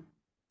 Um,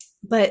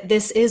 but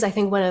this is, I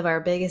think, one of our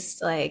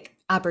biggest like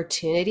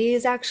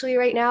opportunities actually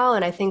right now.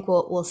 And I think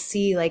we'll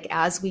see like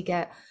as we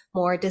get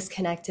more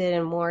disconnected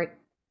and more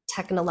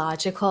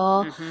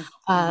technological, Mm-hmm.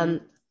 Mm-hmm.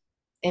 um,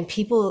 and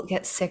people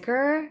get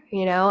sicker,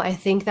 I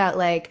think that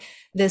like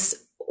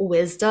this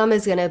wisdom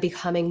is going to be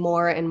coming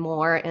more and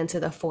more into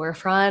the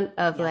forefront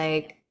of Yeah.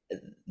 like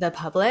the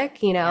public,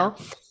 Yeah.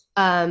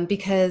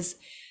 because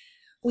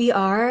we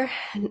are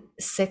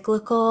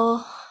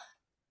cyclical,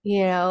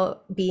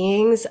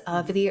 beings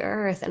of Mm-hmm. the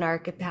earth, and our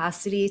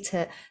capacity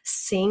to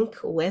sync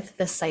with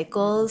the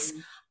cycles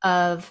Mm-hmm.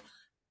 of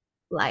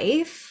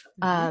life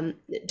Mm-hmm.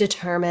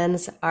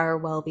 determines our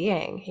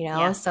well-being,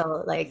 Yeah.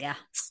 so like Yeah.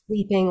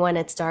 sleeping when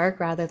it's dark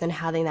rather than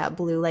having that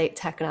blue light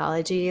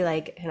technology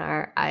like in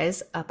our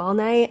eyes up all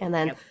night and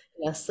then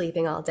Yep.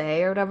 sleeping all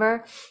day or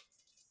whatever.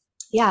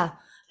 Yeah.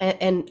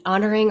 And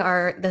honoring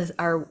our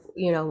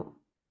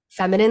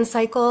feminine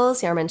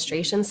cycles, our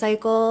menstruation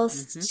cycles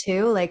Mm-hmm.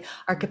 too, like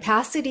our Mm-hmm.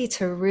 capacity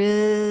to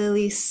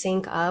really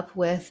sync up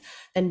with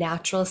the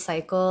natural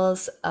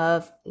cycles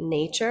of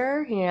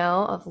nature,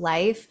 of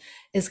life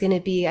is going to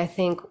be, I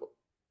think,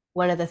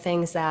 one of the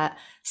things that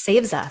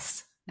saves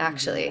us Mm-hmm.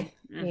 actually,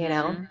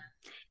 Mm-hmm.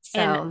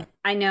 And so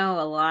I know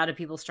a lot of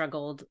people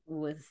struggled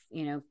with,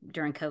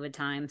 during COVID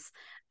times.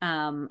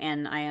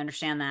 And I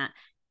understand that.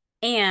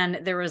 And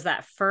there was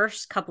that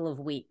first couple of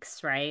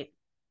weeks, right?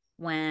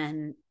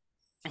 When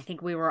I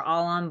think we were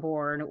all on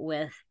board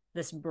with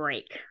this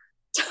break,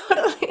 you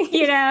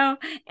totally. know,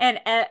 and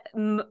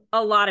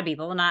a lot of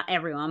people, not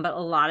everyone, but a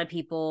lot of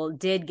people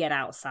did get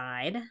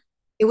outside,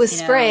 It was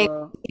spring.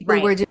 People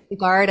right. were doing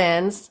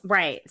gardens.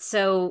 Right.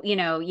 So,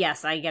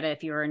 yes, I get it.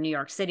 If you were in New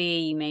York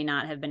City, you may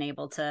not have been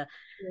able to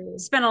Mm.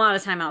 spend a lot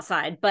of time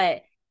outside.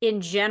 But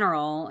in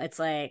general, it's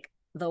like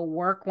the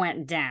work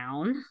went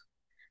down,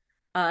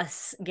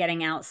 us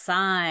getting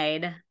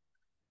outside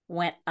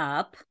went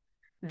up,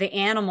 the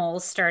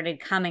animals started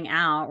coming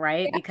out,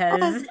 right?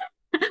 Because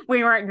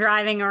We weren't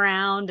driving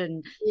around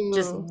and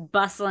just Mm.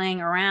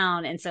 bustling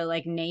around. And so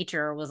like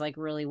nature was like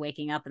really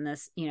waking up in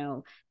this,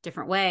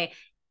 different way.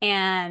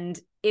 And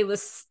it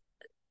was,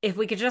 if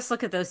we could just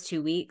look at those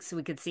 2 weeks,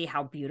 we could see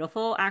how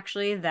beautiful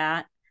actually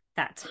that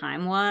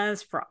time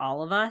was for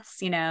all of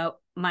us,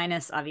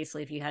 minus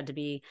obviously if you had to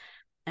be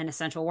an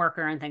essential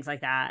worker and things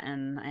like that.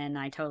 And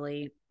I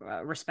totally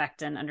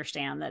respect and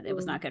understand that it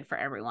was not Mm. good for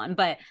everyone.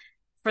 But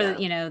for,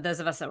 Yeah. those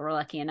of us that were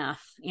lucky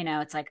enough,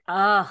 it's like,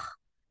 oh,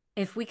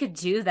 if we could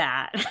do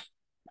that,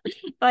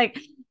 like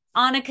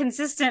on a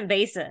consistent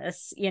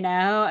basis,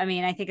 I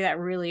mean, I think that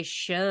really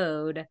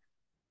showed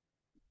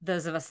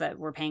those of us that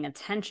were paying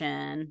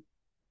attention,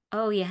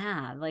 oh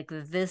yeah, like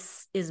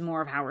this is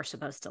more of how we're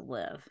supposed to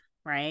live,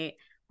 right?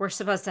 We're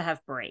supposed to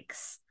have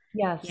breaks.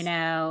 Yes.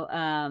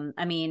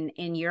 I mean,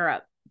 in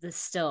Europe, there's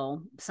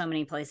still so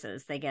many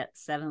places they get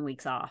 7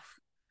 weeks off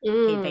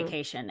paid Mm.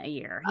 vacation a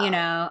year.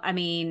 I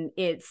mean,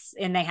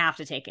 and they have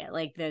to take it.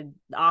 Like the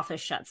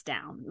office shuts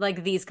down,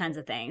 like these kinds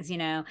of things,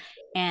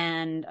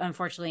 and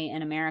unfortunately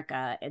in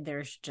America,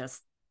 there's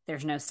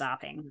no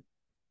stopping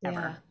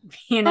Yeah.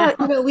 ever,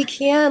 But we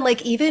can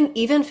like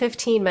even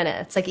 15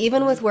 minutes, like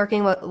even with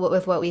working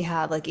with what we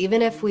have, like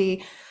even if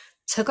we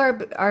took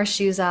our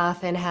shoes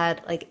off and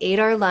had like ate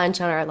our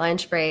lunch on our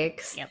lunch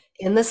breaks Yep.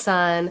 in the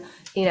sun,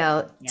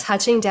 Yep.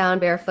 touching down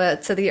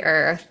barefoot to the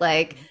earth,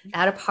 like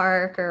at a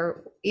park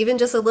or even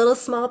just a little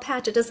small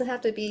patch. It doesn't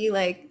have to be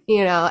like,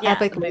 Yeah,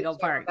 epic a big nature old or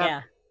park. whatever.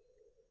 Yeah.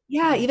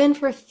 Yeah, Yeah. even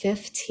for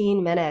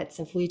 15 minutes,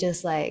 if we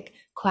just like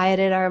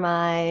quieted our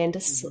mind,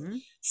 Mm-hmm.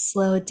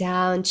 slowed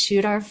down,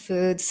 chewed our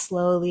food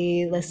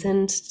slowly, Mm-hmm.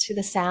 listened to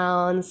the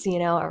sounds,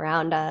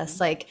 around Mm-hmm. us,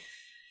 like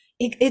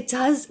it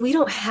does, we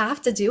don't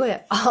have to do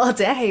it all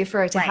day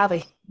for it to Right. have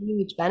a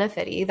huge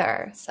benefit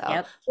either. So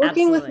Yep.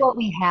 working with Absolutely. what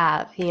we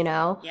have.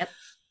 Yep.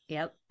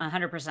 Yep.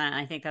 100%.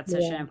 I think that's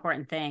such an Yeah.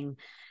 important thing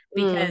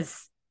Mm,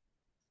 because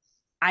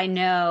I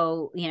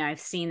know, I've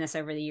seen this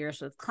over the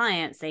years with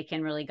clients. They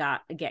can really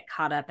get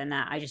caught up in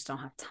that. I just don't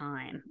have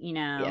time.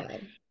 yeah.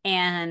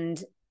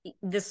 And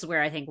this is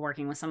where I think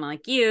working with someone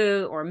like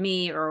you or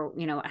me or,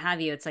 what have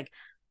you, it's like,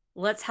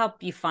 let's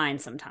help you find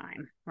some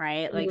time,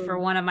 right? Like for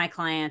Mm. one of my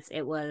clients,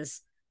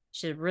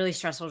 she had a really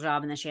stressful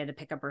job and then she had to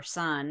pick up her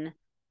son,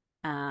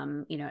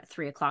 at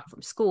 3 o'clock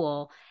from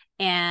school.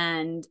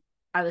 And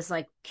I was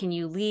like, can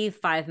you leave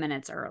 5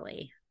 minutes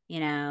early?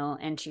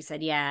 And she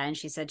said, yeah. And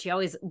she said she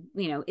always,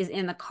 is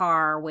in the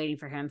car waiting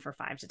for him for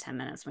 5 to 10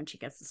 minutes when she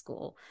gets to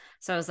school.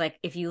 So I was like,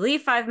 if you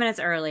leave 5 minutes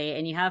early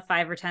and you have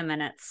 5 or 10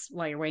 minutes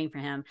while you're waiting for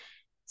him,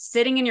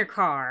 sitting in your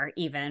car,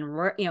 even,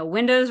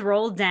 windows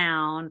rolled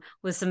down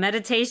with some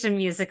meditation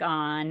music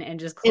on and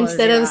just close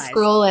Instead your of eyes.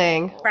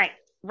 scrolling. Right,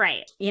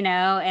 right.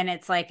 And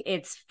it's like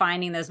it's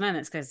finding those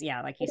moments because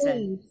yeah, like you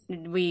said,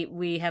 Mm.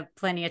 we have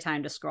plenty of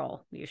time to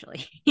scroll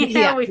usually.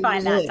 Yeah, We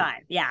find that usually.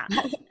 time. Yeah.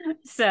 And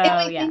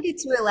So we yeah, think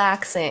it's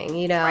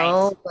relaxing,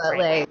 right, but right.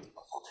 like,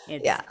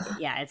 It's yeah.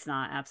 yeah, it's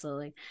not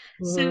absolutely.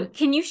 So Mhm.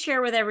 can you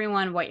share with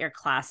everyone what your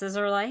classes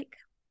are like?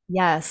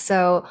 Yeah.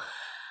 So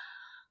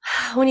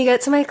when you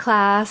get to my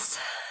class,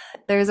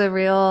 there's a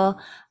real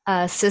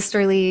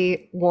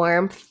sisterly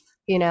warmth,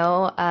 you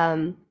know.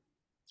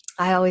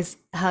 I always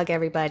hug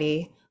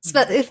everybody,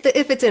 Mhm.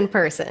 if it's in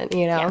person,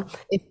 Yeah.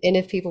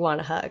 if people want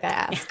to hug, I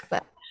ask.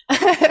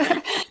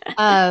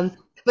 Um,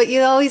 but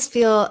you always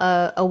feel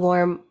a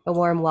warm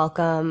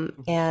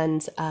welcome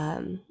and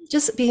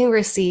just being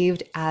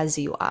received as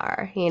you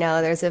are.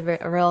 There's a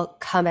real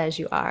come as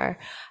you are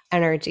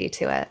energy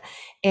to it,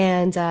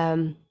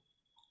 and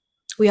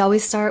we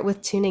always start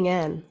with tuning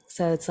in.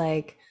 So it's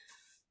like,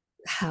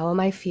 how am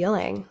I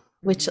feeling?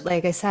 Which, Mhm.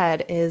 like I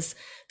said, is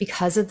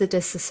because of the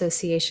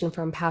disassociation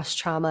from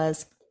past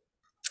traumas,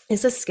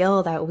 is a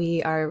skill that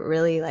we are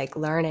really like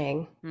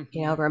learning,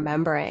 Mhm.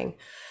 remembering.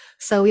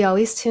 So we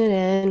always tune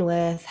in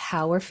with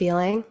how we're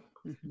feeling,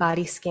 Mhm.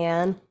 body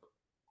scan,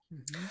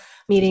 Mhm.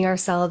 meeting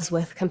ourselves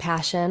with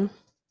compassion,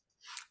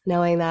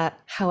 knowing that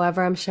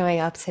however I'm showing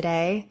up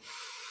today,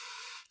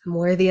 I'm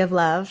worthy of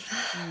love.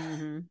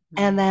 Mhm.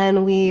 And Mhm.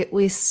 then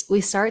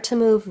we start to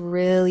move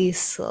really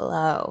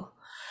slow.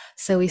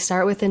 So we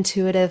start with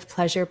intuitive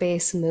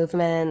pleasure-based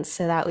movements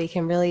so that we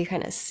can really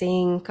kind of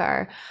sync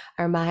our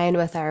mind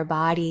with our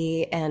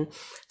body and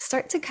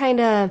start to kind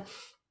of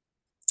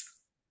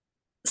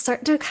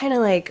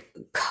like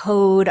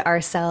code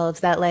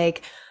ourselves that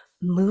like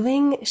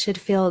moving should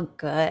feel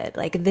good.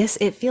 Like this,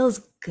 it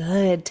feels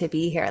good to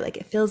be here. Like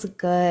it feels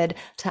good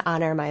to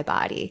honor my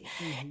body.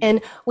 Mhm.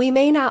 And we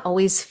may not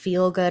always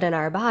feel good in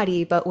our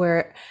body, but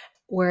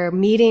we're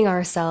meeting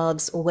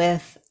ourselves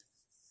with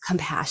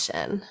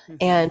compassion Mhm.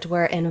 and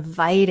we're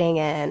inviting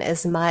in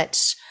as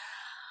much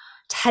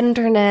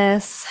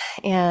tenderness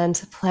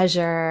and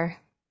pleasure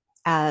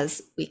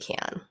as we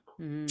can.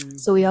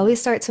 So we Mhm. always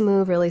start to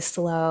move really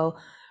slow,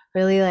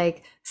 really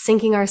like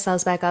syncing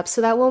ourselves back up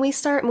so that when we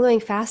start moving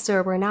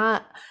faster, we're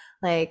not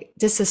like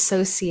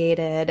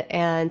disassociated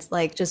and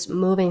like just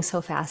moving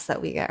so fast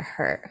that we get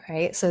hurt,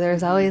 right? So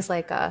there's Mhm. always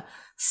like a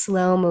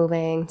slow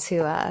moving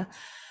to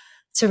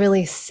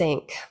really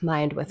sync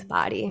mind with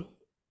body.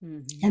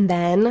 Mm-hmm. And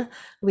then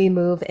we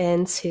move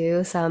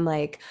into some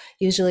like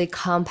usually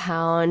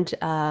compound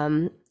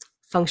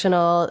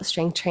functional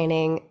strength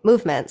training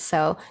movements.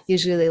 So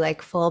usually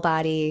like full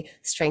body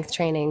strength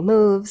training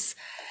moves.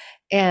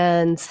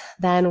 And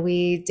then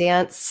we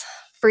dance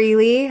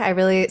freely. I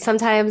really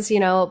sometimes,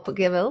 give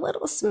a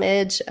little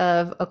smidge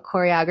of a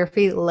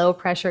choreography, low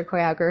pressure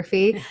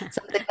choreography,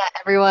 something that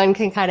everyone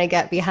can kind of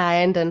get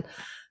behind. And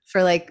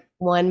for like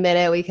 1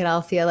 minute, we can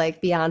all feel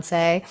like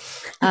Beyonce.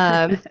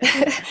 Um,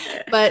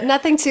 but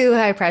nothing too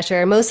high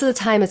pressure. Most of the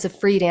time, it's a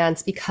free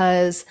dance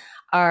because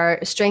our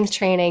strength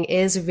training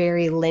is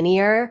very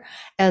linear.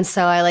 And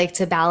so I like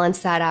to balance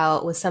that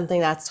out with something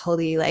that's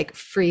totally like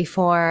free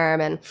form,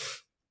 and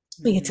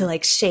we get to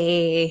like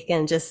shake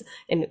and just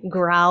and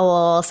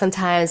growl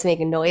sometimes, make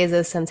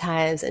noises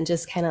sometimes, and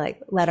just kind of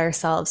like let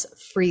ourselves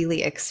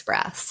freely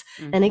express.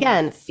 And Mm-hmm.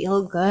 again,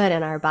 feel good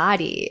in our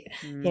body,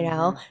 Mm-hmm.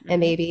 and Mm-hmm.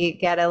 maybe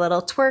get a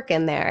little twerk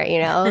in there.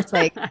 It's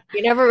like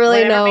you never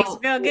really Whatever makes you know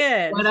feel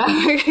good.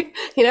 whatever,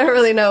 you never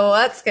really know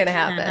what's going to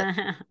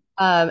happen.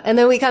 And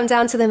then we come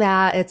down to the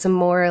mat. It's a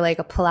more like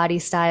a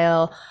Pilates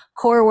style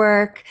core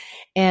work.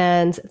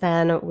 And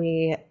then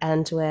we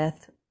end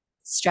with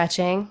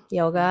stretching,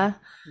 yoga,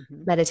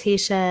 Mm-hmm.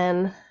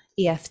 meditation,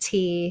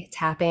 EFT,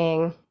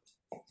 tapping,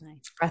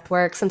 Nice. breath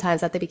work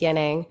sometimes at the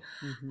beginning.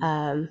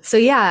 Mm-hmm. So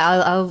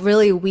yeah, I'll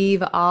really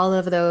weave all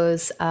of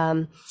those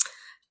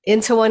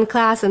into one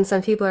class. And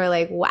some people are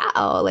like,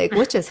 wow, like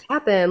what just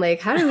happened? Like,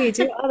 how do we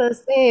do all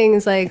those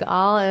things like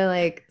all in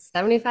like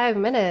 75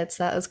 minutes?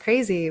 That was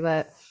crazy,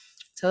 but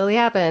totally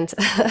happened.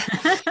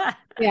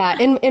 Yeah.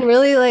 And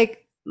really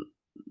like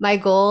my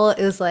goal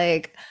is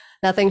like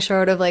nothing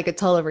short of like a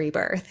total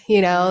rebirth,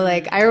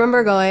 like I remember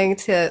Mm-hmm. going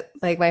to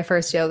like my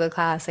first yoga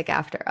class, like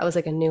after I was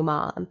like a new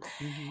mom,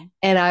 Mm-hmm.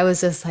 and I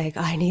was just like,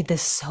 I need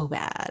this so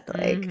bad.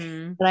 Like,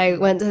 Mm-hmm. and I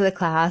went to the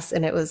class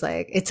and it was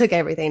like, it took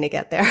everything to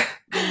get there.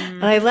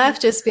 And I Mm-hmm.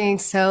 left just being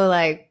so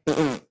like,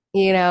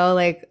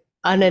 like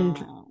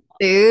Oh.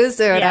 unenthused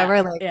or Yeah.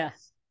 whatever. Like, Yeah.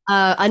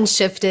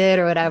 unshifted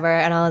or whatever.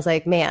 And I was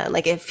like, man,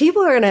 like if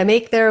people are gonna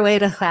make their way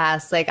to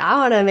class, like I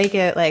want to make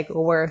it like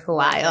Worth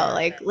worthwhile, it.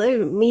 like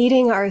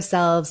meeting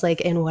ourselves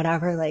like in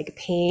whatever like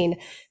pain,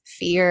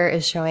 fear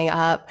is showing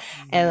up,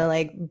 and Mm-hmm. then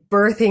like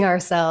birthing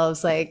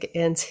ourselves like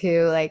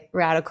into like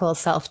radical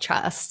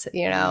self-trust,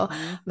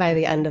 Mm-hmm. by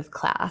the Mm-hmm. end of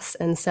class.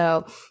 And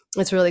so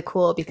it's really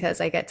cool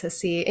because I get to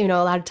see, a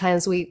lot of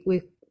times we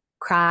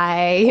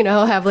cry,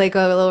 have like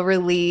a little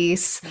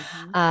release.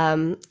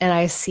 Mm-hmm. And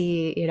I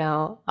see,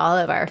 all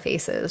of our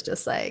faces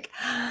just like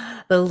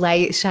the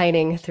light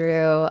shining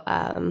through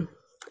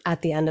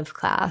at the end of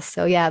class.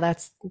 So yeah,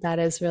 that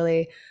is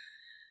really,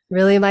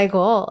 really my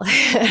goal.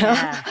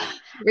 Yeah. I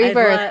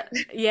Rebirth. love,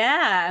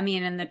 yeah, I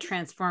mean, and the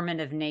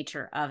transformative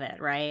nature of it,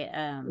 right?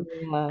 I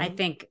Yeah.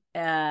 think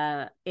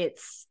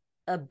it's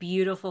a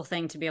beautiful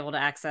thing to be able to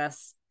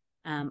access.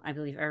 I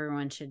believe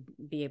everyone should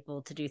be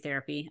able to do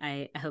therapy.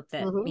 I hope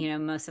that,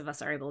 Hmm. most of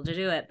us are able to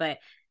do it, but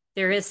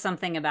there is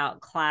something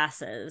about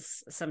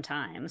classes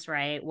sometimes,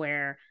 right?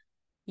 Where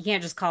you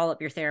can't just call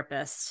up your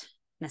therapist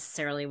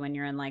necessarily when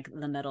you're in like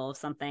the middle of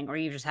something or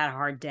you just had a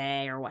hard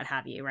day or what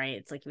have you, right?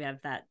 It's like you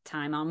have that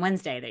time on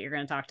Wednesday that you're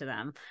going to talk to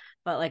them.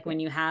 But like when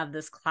you have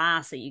this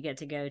class that you get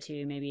to go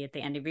to maybe at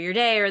the end of your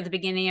day or the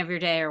beginning of your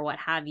day or what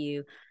have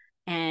you,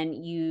 and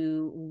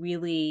you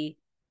really,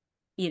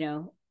 you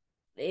know,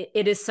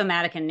 it is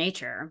somatic in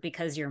nature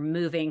because you're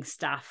moving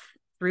stuff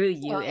through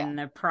you Oh yeah. in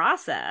the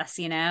process,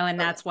 and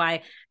that's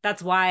why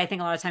I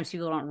think a lot of times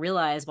people don't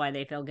realize why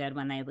they feel good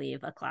when they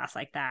leave a class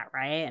like that,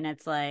 right? And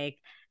it's like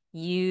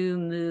you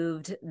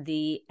moved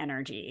the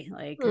energy,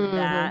 like Hmm.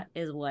 that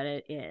is what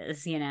it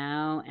is,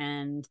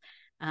 and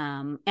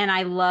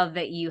I love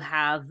that you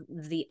have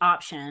the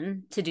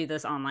option to do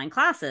those online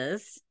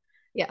classes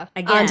Yeah. On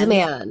again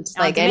demand,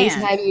 on like demand.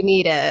 anytime you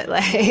need it.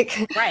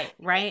 Like,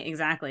 Right,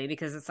 exactly,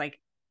 because it's like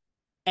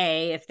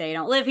if they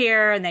don't live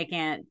here and they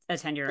can't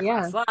attend your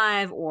yeah. class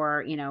live,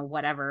 or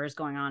whatever is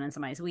going on in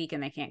somebody's week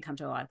and they can't come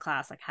to a live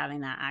class, like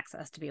having that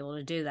access to be able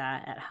to do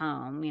that at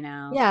home.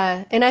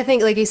 Yeah. And I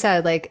think, like you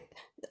said, like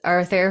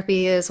our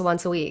therapy is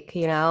once a week,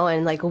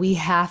 and like we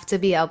have to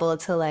be able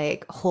to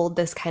like hold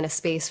this kind of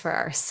space for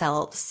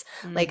ourselves.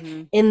 Like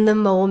Mm-hmm. in the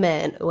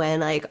moment when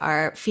like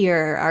our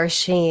fear, our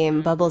shame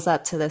Mm-hmm. bubbles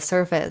up to the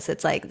surface,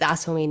 it's like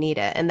that's when we need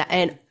it. And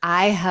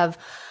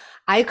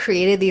I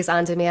created these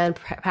on-demand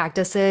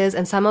practices,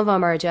 and some of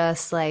them are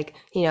just like,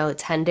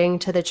 tending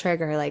to the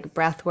trigger, like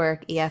breath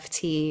work,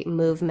 EFT,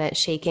 movement,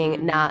 shaking,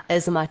 Mm-hmm. not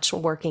as much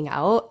working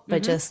out,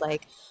 but Mm-hmm. just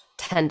like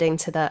tending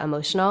to the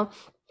emotional.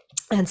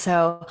 And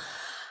so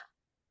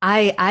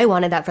I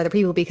wanted that for the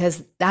people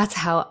because that's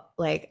how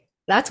like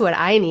that's what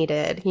I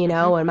needed,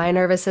 Mm-hmm. when my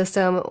nervous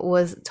system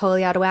was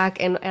totally out of whack.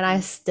 And I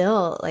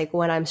still like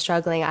when I'm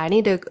struggling, I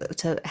need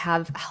to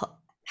have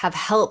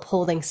help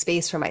holding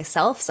space for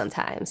myself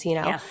sometimes.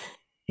 Yeah.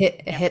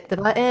 Yep. hit the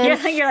button.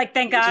 You're like,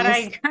 thank God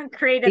I Just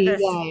created be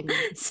this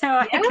good. so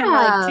I can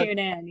like Yeah, tune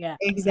in. Yeah.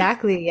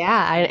 exactly.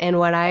 Yeah. And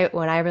when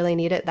I really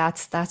need it,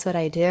 that's what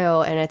I do.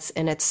 And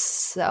it's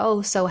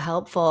so, so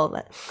helpful.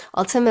 But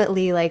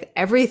ultimately, like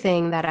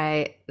everything that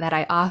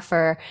I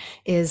offer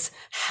is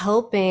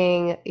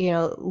helping,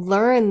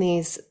 learn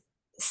these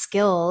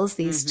skills,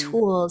 these Mm-hmm.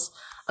 tools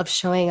of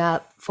showing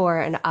up for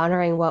and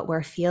honoring what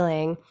we're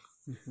feeling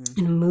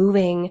Mm-hmm. and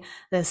moving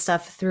this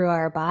stuff through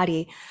our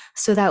body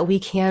so that we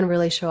can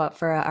really show up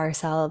for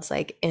ourselves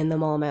like in the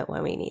moment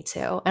when we need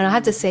to. And I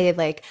have to Mm-hmm. say,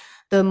 like,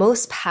 the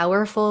most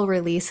powerful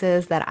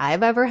releases that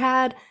I've ever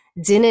had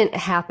didn't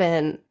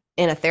happen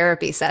in a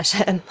therapy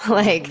session.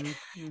 Like, Mm-hmm.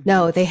 Mm-hmm.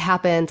 no, they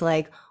happened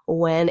like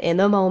when in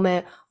the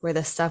moment where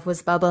the stuff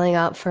was bubbling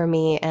up for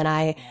me and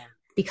Yeah.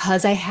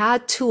 because I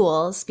had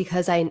tools,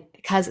 because I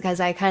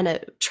kind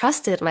of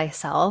trusted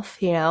myself,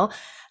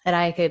 that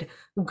I could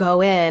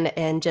go in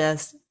and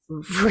just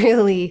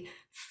really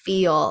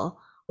feel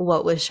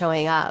what was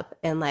showing up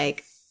and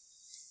like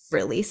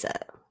release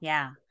it.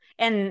 Yeah.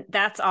 And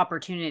that's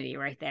opportunity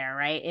right there,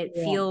 right? It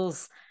Yeah.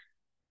 feels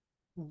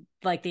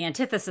like the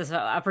antithesis of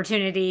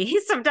opportunity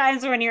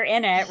sometimes when you're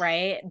in it,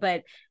 right?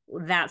 But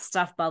that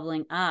stuff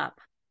bubbling up,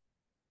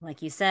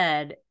 like you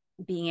said,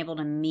 being able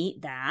to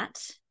meet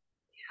that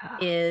Yeah.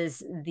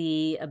 is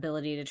the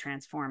ability to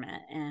transform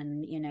it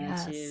and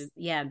to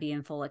Yes. be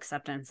in full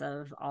acceptance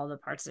of all the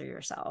parts of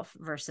yourself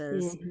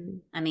versus, Hmm.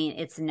 I mean,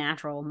 it's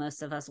natural,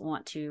 most of us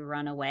want to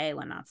run away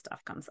when that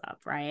stuff comes up,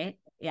 right?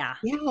 Yeah.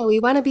 Yeah, we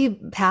want to be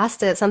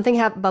past it.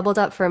 Something bubbled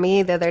up for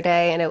me the other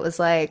day, and it was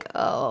like,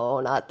 oh,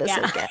 not this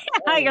Yeah. again.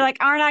 You're like,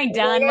 aren't I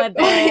done with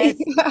Like,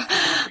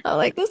 this? I'm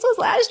like, this was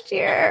last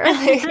year.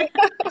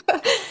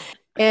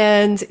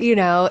 And,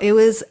 it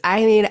was,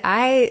 I mean,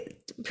 I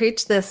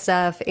preached this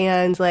stuff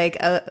and like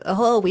a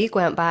whole week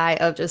went by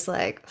of just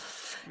like,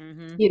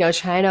 Mm-hmm.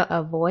 trying to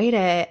avoid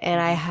it. And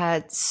I Mm-hmm.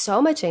 had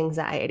so much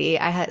anxiety.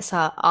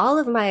 saw all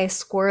of my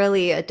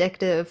squirrely,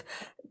 addictive,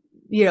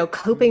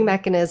 coping Mm-hmm.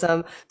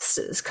 mechanism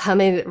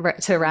coming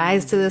to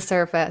rise to the Mm-hmm.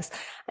 surface.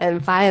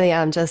 And finally,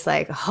 I'm just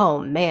like, oh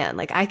man,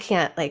 like I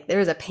can't, like, there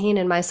was a pain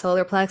in my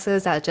solar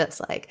plexus that just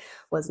like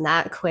was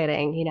not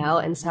quitting,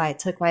 And so Mm-hmm. I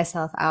took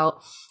myself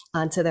out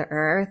onto the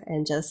earth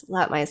and just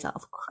let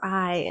myself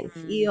cry and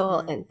feel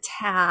Mm-hmm. and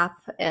tap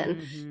and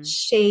Mm-hmm.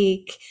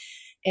 shake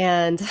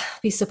and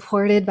be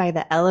supported by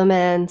the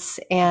elements.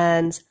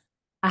 And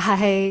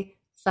I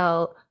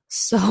felt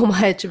so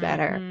much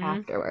better Mm-hmm.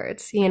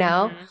 afterwards,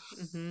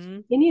 Mm-hmm.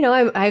 Mm-hmm.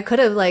 And I could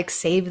have like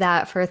saved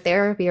that for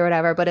therapy or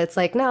whatever, but it's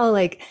like, no,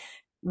 like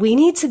we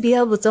need to be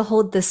able to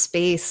hold the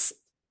space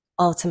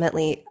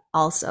ultimately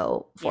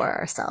also Yeah. for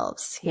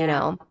ourselves,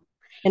 Yeah.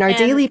 And our And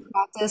daily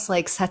practice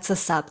like sets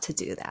us up to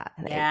do that,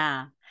 I think.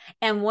 yeah.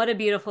 And what a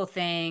beautiful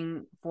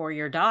thing for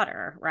your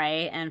daughter,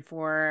 right? And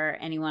for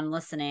anyone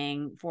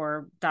listening,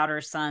 for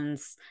daughters,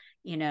 sons,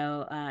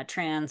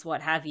 trans,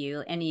 what have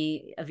you,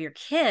 any of your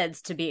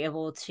kids to be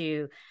able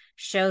to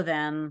show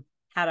them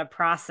how to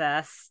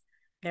process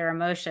their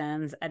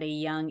emotions at a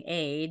young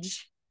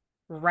age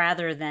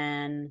rather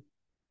than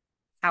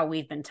how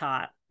we've been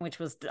taught, which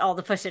was all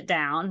to push it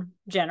down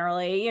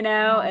generally,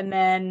 and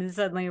then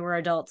suddenly we're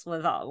adults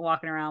with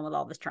walking around with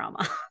all this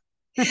trauma.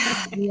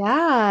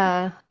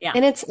 Yeah. Yeah.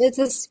 And it's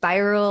a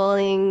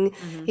spiraling,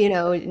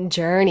 Hmm.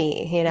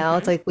 journey,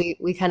 It's Hmm. like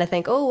we kind of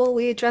think, oh, well,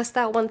 we addressed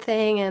that one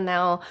thing and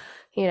now,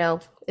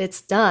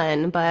 it's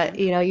done. But, Hmm.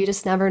 you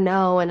just never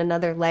know and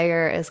another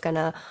layer is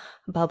gonna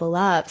bubble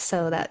up.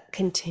 So Hmm. that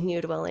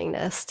continued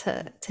willingness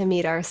to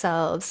meet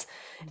ourselves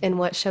and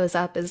what shows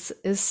up is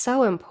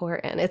so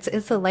important. It's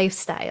a Hmm.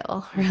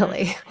 lifestyle, Hmm.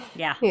 really.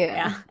 Yeah. Yeah.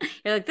 Yeah.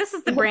 You're like, this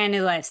is the brand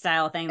new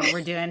lifestyle thing that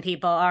we're doing,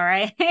 people. All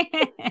right.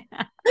 I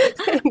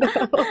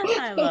know.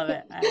 I love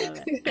it. I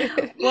love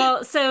it.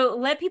 Well, so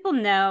let people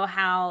know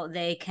how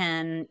they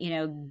can,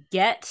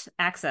 get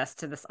access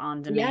to this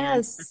on demand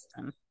Yes.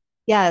 system.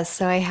 Yes,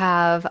 so I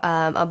have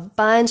a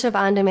bunch of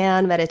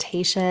on-demand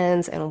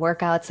meditations and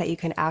workouts that you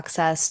can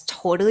access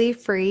totally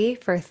free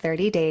for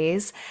 30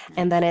 days.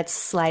 And then Nice. it's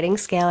sliding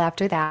scale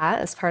after that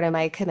as part of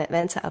my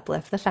commitment to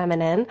uplift the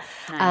feminine.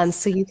 Nice.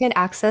 So you can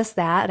access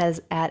that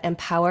at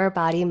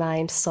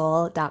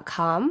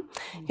empowerbodymindsoul.com.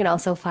 You can Mhm.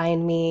 also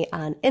find me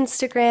on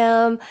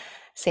Instagram.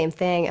 Same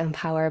thing,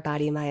 Empower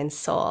Body, Mind,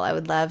 Soul. I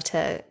would love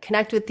to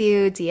connect with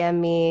you,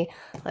 DM me.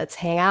 Let's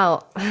hang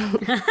out.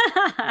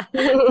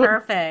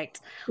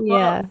 Perfect. Well,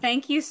 Yeah.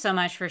 thank you so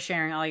much for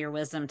sharing all your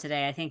wisdom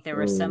today. I think there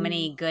were so Mm.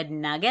 many good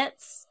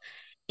nuggets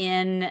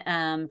in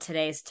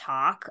today's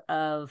talk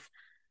of,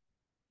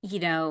 you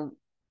know,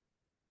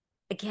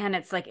 again,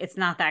 it's like it's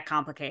not that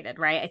complicated,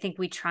 right? I think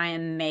we try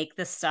and make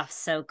this stuff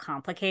so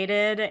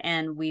complicated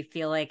and we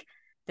feel like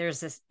there's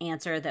this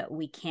answer that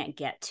we can't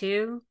get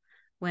to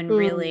when Mm.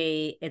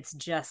 really it's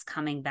just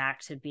coming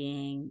back to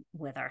being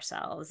with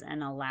ourselves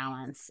and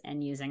allowance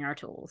and using our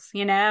tools,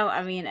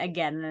 I mean,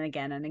 again and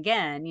again and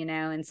again,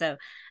 and so,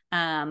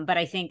 but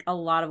I think a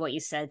lot of what you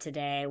said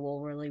today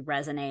will really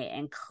resonate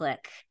and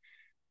click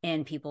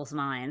in people's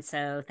minds.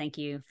 So thank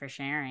you for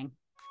sharing.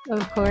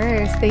 Of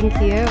course. Thank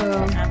you.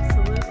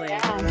 Absolutely.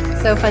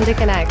 Yeah. So fun to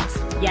connect.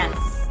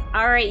 Yes.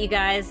 All right, you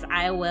guys.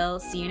 I will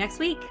see you next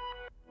week.